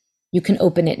it. You can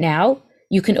open it now.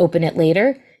 You can open it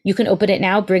later. You can open it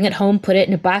now, bring it home, put it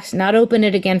in a box, not open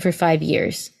it again for 5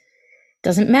 years.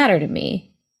 Doesn't matter to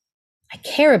me. I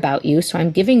care about you, so I'm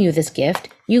giving you this gift.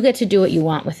 You get to do what you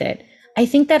want with it. I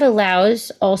think that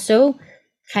allows also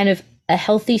kind of a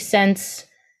healthy sense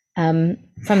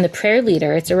from the prayer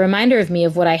leader. It's a reminder of me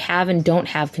of what I have and don't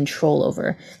have control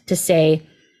over, to say,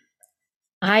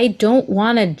 I don't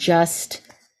want to just,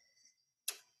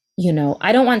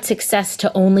 I don't want success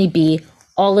to only be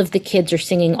all of the kids are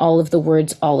singing all of the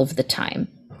words all of the time,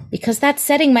 because that's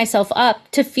setting myself up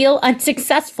to feel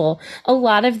unsuccessful a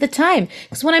lot of the time.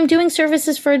 Because when I'm doing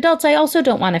services for adults, I also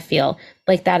don't want to feel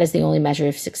like that is the only measure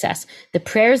of success. The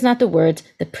prayer is not the words.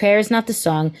 The prayer is not the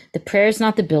song. The prayer is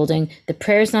not the building. The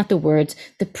prayer is not the words.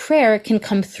 The prayer can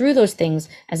come through those things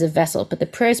as a vessel, but the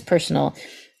prayer is personal,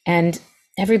 and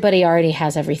everybody already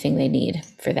has everything they need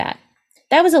for that.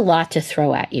 That was a lot to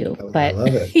throw at you,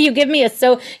 but you give me a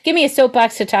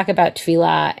soapbox to talk about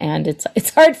tefillah, and it's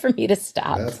hard for me to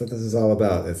stop. That's what this is all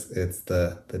about. It's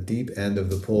the deep end of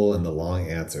the pool and the long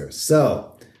answer.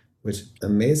 So, which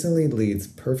amazingly leads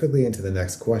perfectly into the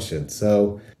next question.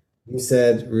 So, you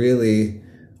said really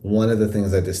one of the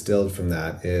things I distilled from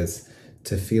that is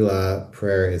tefillah,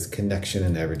 prayer is connection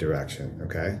in every direction.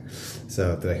 Okay,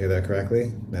 so did I hear that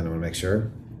correctly? And I want to make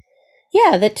sure.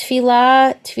 Yeah, that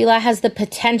tefillah has the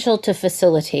potential to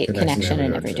facilitate connection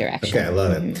in every direction. Okay, I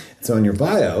love it. So in your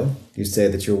bio, you say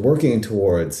that you're working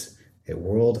towards a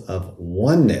world of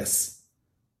oneness.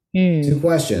 2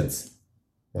 questions.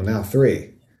 Well, now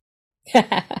 3.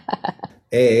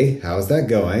 A, how's that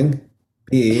going?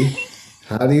 B,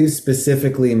 how do you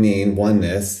specifically mean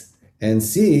oneness? And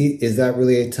C, is that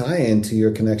really a tie-in to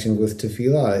your connection with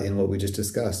tefillah in what we just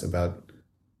discussed about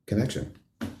connection?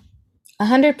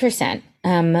 100%.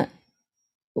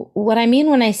 What I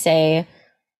mean when I say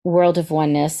world of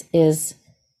oneness is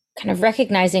kind of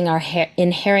recognizing our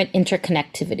inherent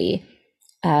interconnectivity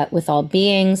with all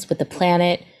beings, with the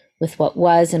planet, with what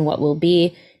was and what will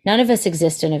be. None of us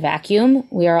exist in a vacuum.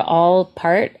 We are all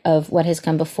part of what has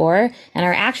come before, and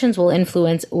our actions will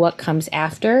influence what comes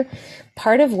after.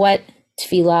 Part of what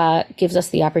tefillah gives us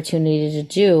the opportunity to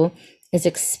do is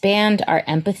expand our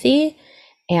empathy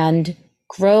and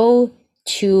grow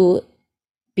to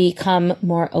become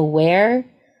more aware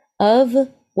of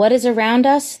what is around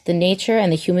us, the nature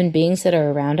and the human beings that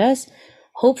are around us.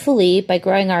 Hopefully, by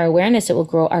growing our awareness, it will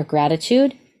grow our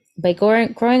gratitude. By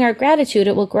growing our gratitude,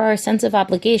 it will grow our sense of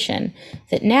obligation,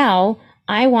 that now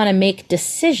I want to make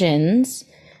decisions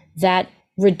that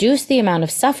reduce the amount of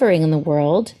suffering in the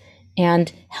world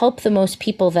and help the most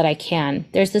people that I can.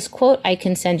 There's this quote I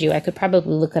can send you. I could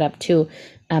probably look it up too.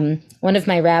 One of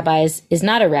my rabbis is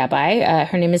not a rabbi.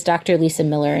 Her name is Dr. Lisa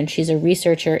Miller, and she's a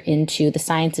researcher into the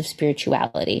science of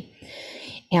spirituality.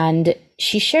 And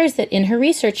she shares that in her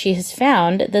research, she has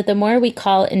found that the more we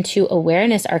call into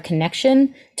awareness our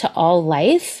connection to all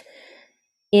life,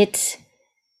 it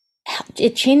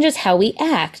changes how we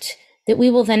act, that we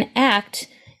will then act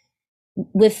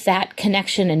with that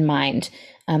connection in mind.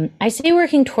 I say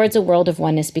working towards a world of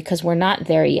oneness because we're not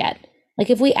there yet. Like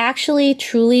if we actually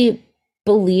truly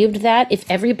believed that, if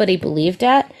everybody believed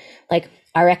that, like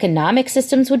our economic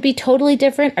systems would be totally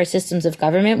different, our systems of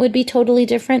government would be totally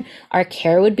different, our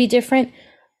care would be different,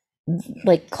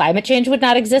 like climate change would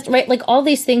not exist, right? Like all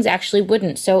these things actually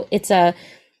wouldn't. So it's a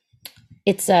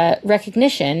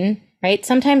recognition, right?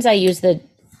 Sometimes I use the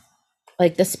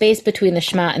space between the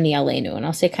Shema and the Aleinu, and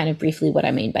I'll say kind of briefly what I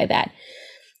mean by that.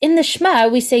 In the Shema,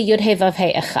 we say Yud He Vav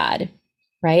He Echad,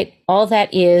 right? All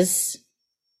that is,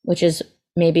 which is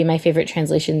maybe my favorite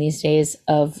translation these days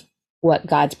of what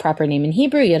God's proper name in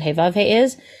Hebrew, Yod He Vav He,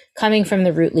 is, coming from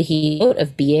the root Lihiyot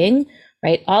of being,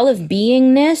 right? All of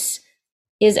beingness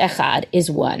is Echad, is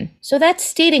one. So that's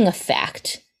stating a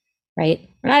fact, right?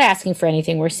 We're not asking for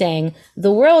anything. We're saying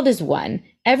the world is one.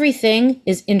 Everything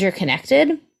is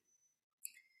interconnected.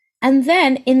 And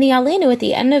then in the Aleinu, at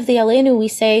the end of the Aleinu, we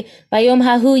say, Vayom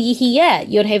Hahu Yihiyeh,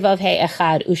 Yod He Vav He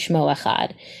Echad, Ushmo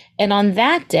Echad. And on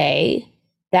that day,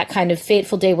 that kind of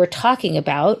fateful day we're talking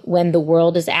about, when the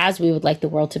world is as we would like the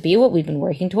world to be, what we've been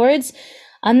working towards,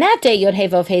 on that day, Yod He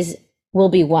Vav He will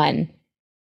be one,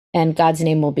 and God's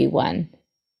name will be one.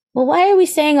 Well, why are we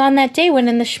saying on that day when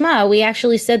in the Shema we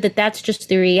actually said that that's just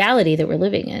the reality that we're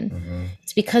living in? Mm-hmm.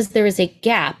 It's because there is a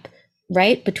gap,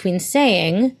 right, between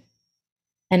saying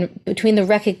and between the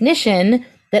recognition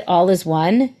that all is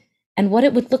one and what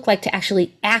it would look like to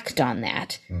actually act on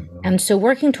that. Mm-hmm. And so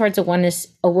working towards a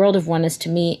world of oneness, to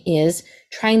me, is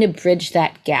trying to bridge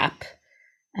that gap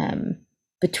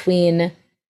between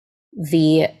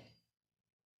the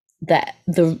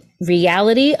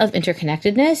reality of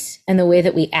interconnectedness and the way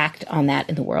that we act on that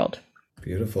in the world.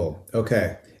 Beautiful.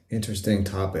 Okay. Interesting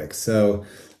topic. So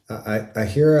I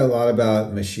hear a lot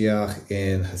about Mashiach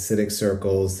in Hasidic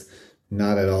circles,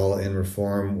 not at all in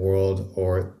Reform world,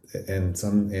 or in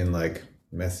some in like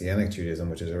Messianic Judaism,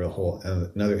 which is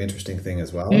another interesting thing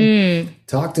as well.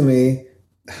 Talk to me.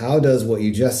 How does what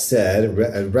you just said,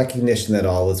 a recognition that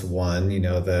all is one,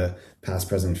 the past,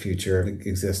 present, future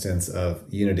existence of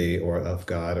unity or of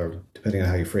God, or depending on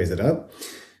how you phrase it up,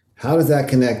 how does that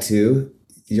connect to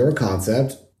your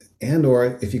concept, and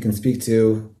or if you can speak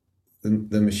to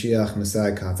the Mashiach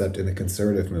Messiah concept in the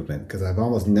conservative movement? Because I've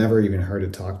almost never even heard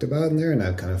it talked about in there, and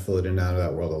I've kind of floated in and out of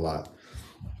that world a lot.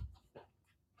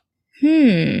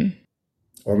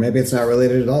 Or maybe it's not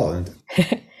related at all.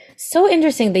 So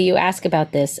interesting that you ask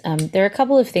about this. There are a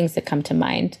couple of things that come to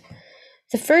mind.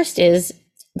 The first is,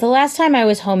 the last time I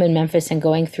was home in Memphis and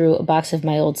going through a box of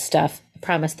my old stuff, I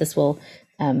promise this will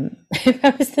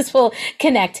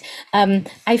connect.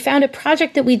 I found a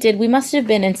project that we did. We must have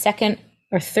been in second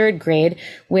or third grade,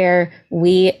 where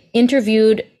we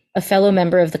interviewed a fellow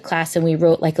member of the class and we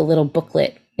wrote like a little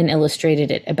booklet and illustrated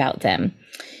it about them.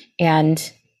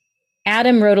 And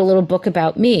Adam wrote a little book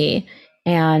about me,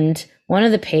 and one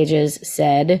of the pages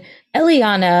said,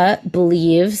 Eliana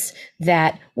believes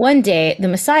that one day the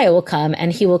Messiah will come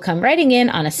and he will come riding in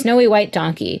on a snowy white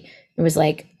donkey. It was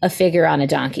like a figure on a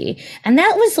donkey. And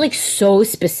that was like so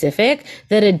specific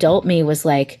that adult me was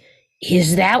like,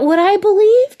 is that what I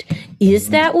believed? Is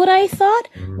that what I thought?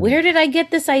 Where did I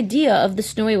get this idea of the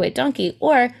snowy white donkey?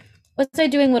 Or was I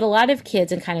doing what a lot of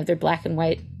kids in kind of their black and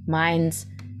white minds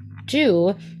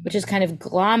do, which is kind of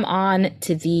glom on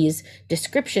to these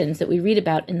descriptions that we read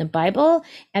about in the Bible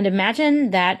and imagine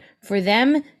that for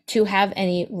them to have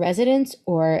any resonance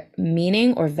or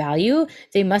meaning or value,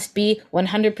 they must be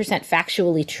 100%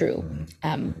 factually true,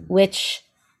 which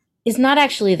is not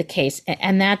actually the case.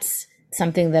 And that's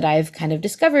something that I've kind of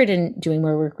discovered in doing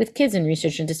more work with kids and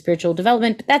research into spiritual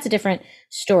development, but that's a different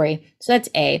story. So that's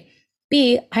A.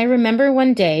 B, I remember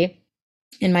one day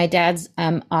in my dad's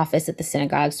office at the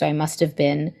synagogue. So I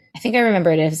think I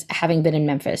remember it as having been in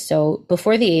Memphis. So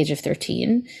before the age of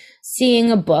 13,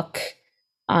 seeing a book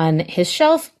on his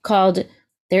shelf called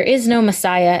There Is No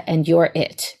Messiah and You're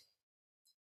It.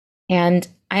 And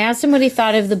I asked him what he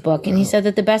thought of the book, and he said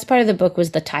that the best part of the book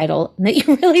was the title, and that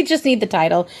you really just need the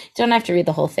title. You don't have to read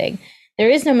the whole thing. There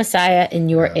is no Messiah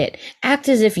and you're it. Act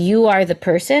as if you are the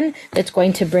person that's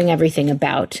going to bring everything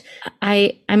about.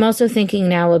 I'm also thinking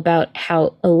now about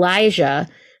how Elijah,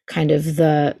 kind of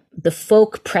the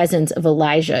folk presence of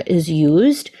Elijah is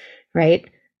used, right?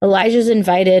 Elijah's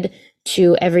invited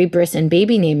to every bris and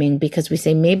baby naming because we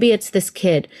say maybe it's this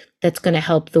kid that's going to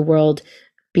help the world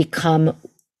become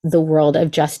the world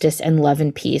of justice and love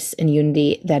and peace and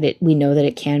unity that we know that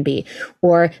it can be.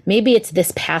 Or maybe it's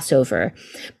this Passover.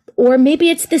 Or maybe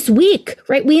it's this week,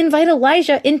 right? We invite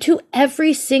Elijah into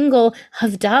every single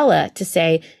Havdalah to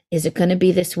say, is it going to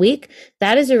be this week?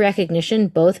 That is a recognition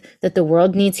both that the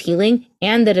world needs healing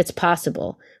and that it's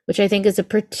possible, which I think is a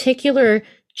particular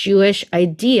Jewish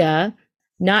idea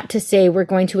not to say we're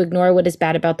going to ignore what is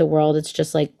bad about the world. It's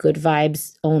just like good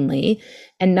vibes only.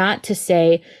 And not to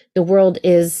say the world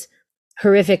is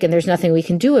horrific and there's nothing we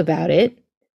can do about it.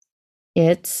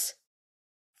 It's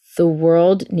the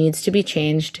world needs to be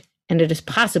changed and it is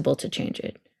possible to change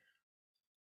it.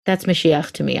 That's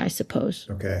Mashiach to me, I suppose.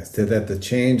 Okay, so that the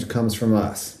change comes from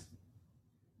us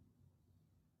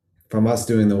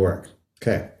doing the work.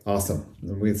 Okay, awesome.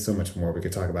 We have so much more we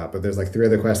could talk about, but there's like 3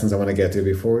 other questions I want to get to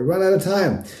before we run out of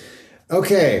time.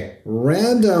 Okay,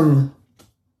 random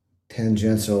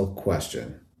tangential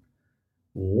question.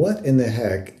 What in the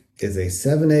heck is a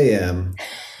 7 a.m.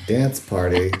 dance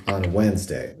party on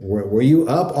Wednesday? Were you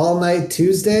up all night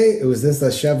Tuesday? Was this a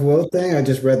Shavuot thing? I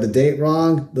just read the date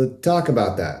wrong. Talk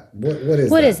about that.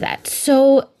 What is that?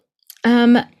 So,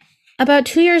 about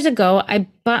 2 years ago, I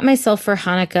bought myself for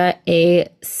Hanukkah a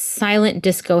silent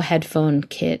disco headphone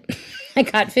kit. I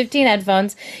got 15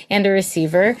 headphones and a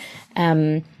receiver.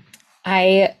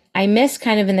 I miss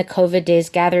kind of in the COVID days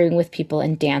gathering with people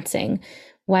and dancing.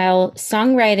 While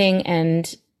songwriting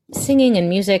and singing and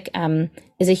music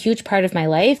is a huge part of my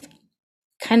life,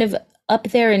 kind of up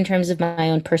there in terms of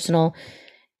my own personal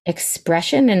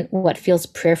expression and what feels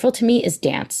prayerful to me is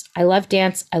dance. I love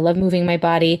dance. I love moving my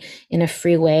body in a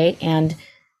free way. And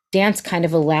dance kind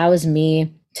of allows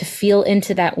me to feel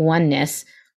into that oneness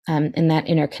and that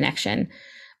inner connection.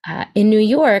 In New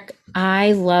York,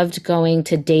 I loved going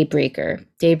to Daybreaker.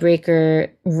 Daybreaker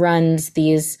runs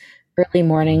these early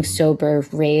morning sober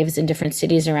raves in different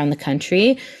cities around the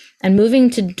country. And moving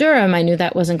to Durham, I knew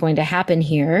that wasn't going to happen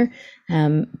here.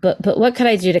 But what could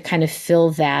I do to kind of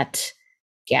fill that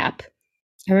gap?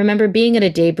 I remember being at a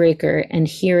Daybreaker and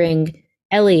hearing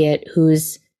Elliot,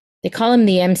 they call him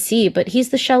the MC, but he's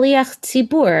the Shaliach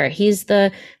Tzibur. He's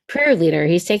the prayer leader.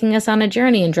 He's taking us on a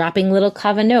journey and dropping little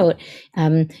kavanot,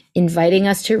 inviting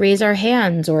us to raise our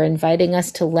hands or inviting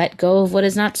us to let go of what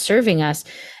is not serving us.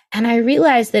 And I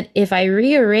realized that if I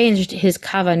rearranged his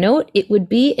kavanot, it would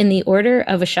be in the order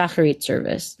of a shacharit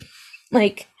service.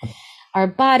 Like our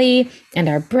body and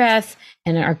our breath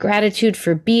and our gratitude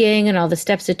for being and all the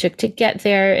steps it took to get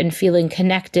there and feeling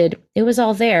connected, it was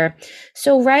all there.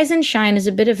 So Rise and Shine is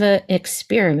a bit of an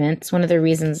experiment. It's one of the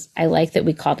reasons I like that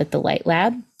we called it the Light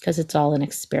Lab, because it's all an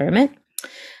experiment.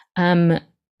 An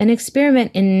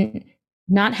experiment in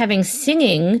not having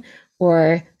singing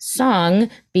or song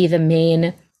be the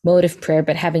main mode of prayer,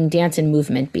 but having dance and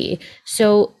movement be.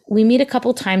 So we meet a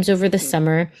couple times over the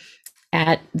summer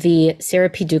at the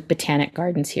Sarah P. Duke Botanic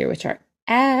Gardens here, which are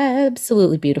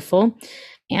absolutely beautiful.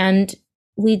 And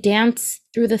we dance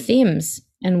through the themes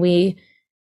and we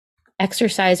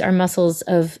exercise our muscles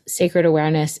of sacred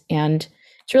awareness. And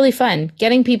it's really fun.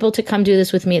 Getting people to come do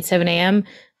this with me at 7 a.m.,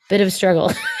 bit of a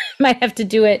struggle. Might have to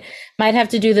do the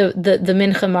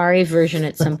Mincha Mari version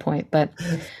at some point, but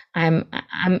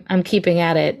I'm keeping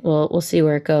at it. We'll see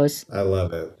where it goes. I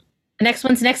love it. The next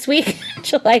one's next week,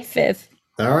 July 5th.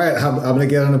 All right, I'm going to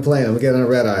get on a plane. I'm going to get on a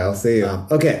red eye. I'll see you.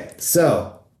 Okay,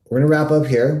 so we're going to wrap up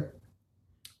here.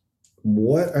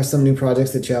 What are some new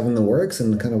projects that you have in the works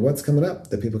and kind of what's coming up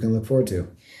that people can look forward to?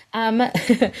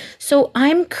 So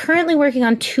I'm currently working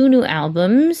on 2 new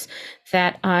albums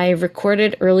that I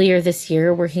recorded earlier this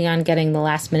year, working on getting the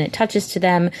last minute touches to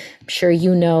them. I'm sure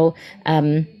you know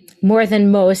more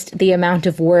than most the amount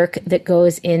of work that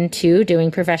goes into doing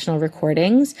professional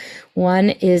recordings.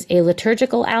 One is a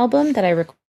liturgical album that I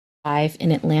recorded live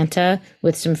in Atlanta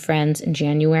with some friends in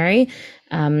January.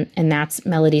 And that's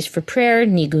Melodies for Prayer,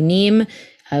 Nigunim.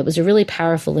 It was a really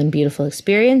powerful and beautiful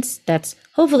experience that's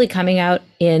hopefully coming out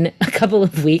in a couple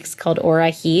of weeks, called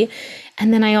Orahi.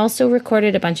 And then I also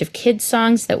recorded a bunch of kids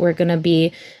songs that we're going to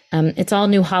be, it's all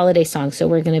new holiday songs. So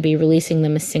we're going to be releasing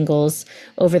them as singles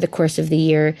over the course of the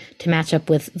year to match up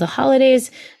with the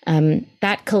holidays.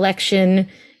 That collection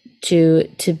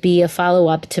to be a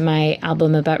follow-up to my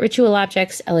album about ritual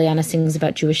objects, Eliana Sings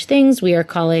About Jewish Things. We are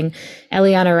calling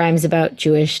Eliana Rhymes About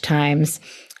Jewish Times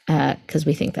because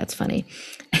we think that's funny.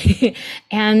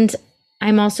 And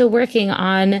I'm also working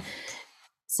on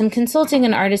some consulting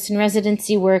and artist in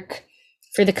residency work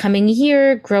for the coming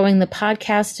year, growing the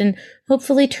podcast, and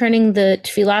hopefully turning the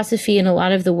philosophy and a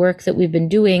lot of the work that we've been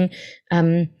doing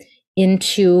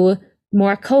into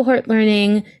more cohort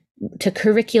learning, to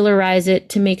curricularize it,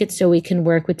 to make it so we can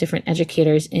work with different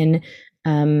educators in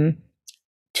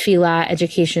tefillah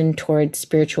education towards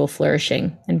spiritual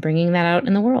flourishing and bringing that out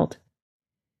in the world.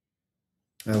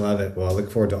 I love it. Well, I look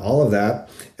forward to all of that.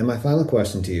 And my final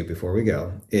question to you before we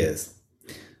go is,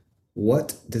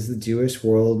 what does the Jewish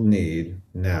world need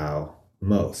now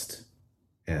most,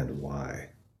 and why?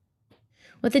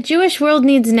 What the Jewish world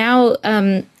needs now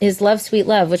is love, sweet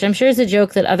love, which I'm sure is a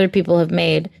joke that other people have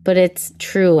made, but it's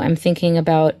true. I'm thinking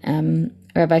about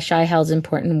Rabbi Shai Held's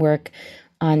important work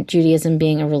on Judaism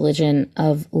being a religion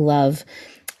of love.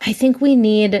 I think we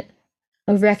need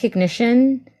a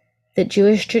recognition that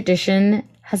Jewish tradition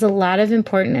has a lot of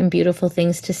important and beautiful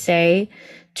things to say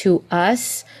to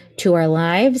us, to our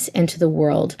lives, and to the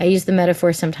world. I use the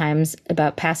metaphor sometimes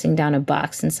about passing down a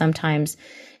box, and sometimes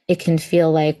it can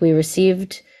feel like we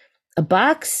received a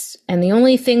box and the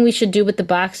only thing we should do with the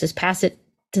box is pass it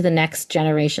to the next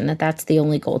generation, that's the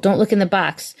only goal. Don't look in the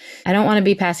box. I don't want to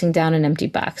be passing down an empty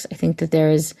box. I think that there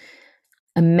is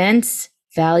immense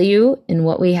value in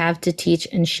what we have to teach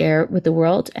and share with the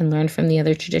world and learn from the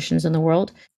other traditions in the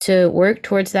world to work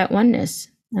towards that oneness.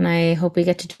 And I hope we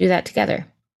get to do that together.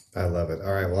 I love it.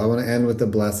 All right. Well, I want to end with the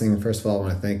blessing. First of all, I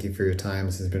want to thank you for your time.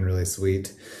 This has been really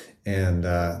sweet. And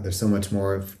there's so much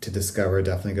more to discover.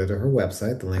 Definitely go to her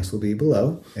website. The links will be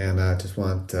below. And I just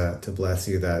want to bless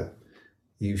you that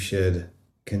you should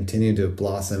continue to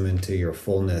blossom into your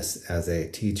fullness as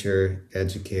a teacher,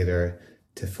 educator,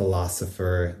 to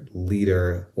philosopher,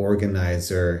 leader,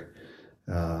 organizer,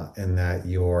 and that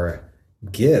your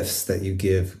gifts that you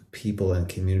give people and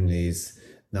communities,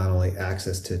 not only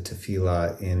access to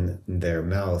tefillah in their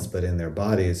mouths, but in their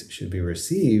bodies, should be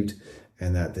received,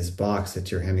 and that this box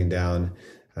that you're handing down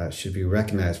should be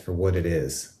recognized for what it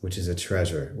is, which is a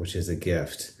treasure, which is a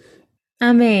gift.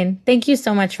 Amen. Thank you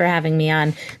so much for having me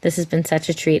on. This has been such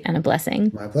a treat and a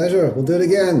blessing. My pleasure. We'll do it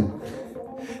again.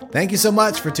 Thank you so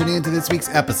much for tuning into this week's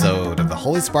episode of the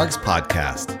Holy Sparks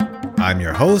Podcast. I'm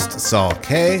your host, Saul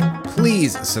K.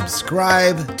 Please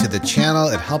subscribe to the channel.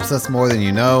 It helps us more than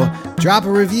you know. Drop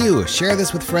a review. Share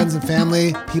this with friends and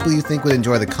family, people you think would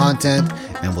enjoy the content,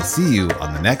 and we'll see you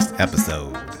on the next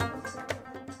episode.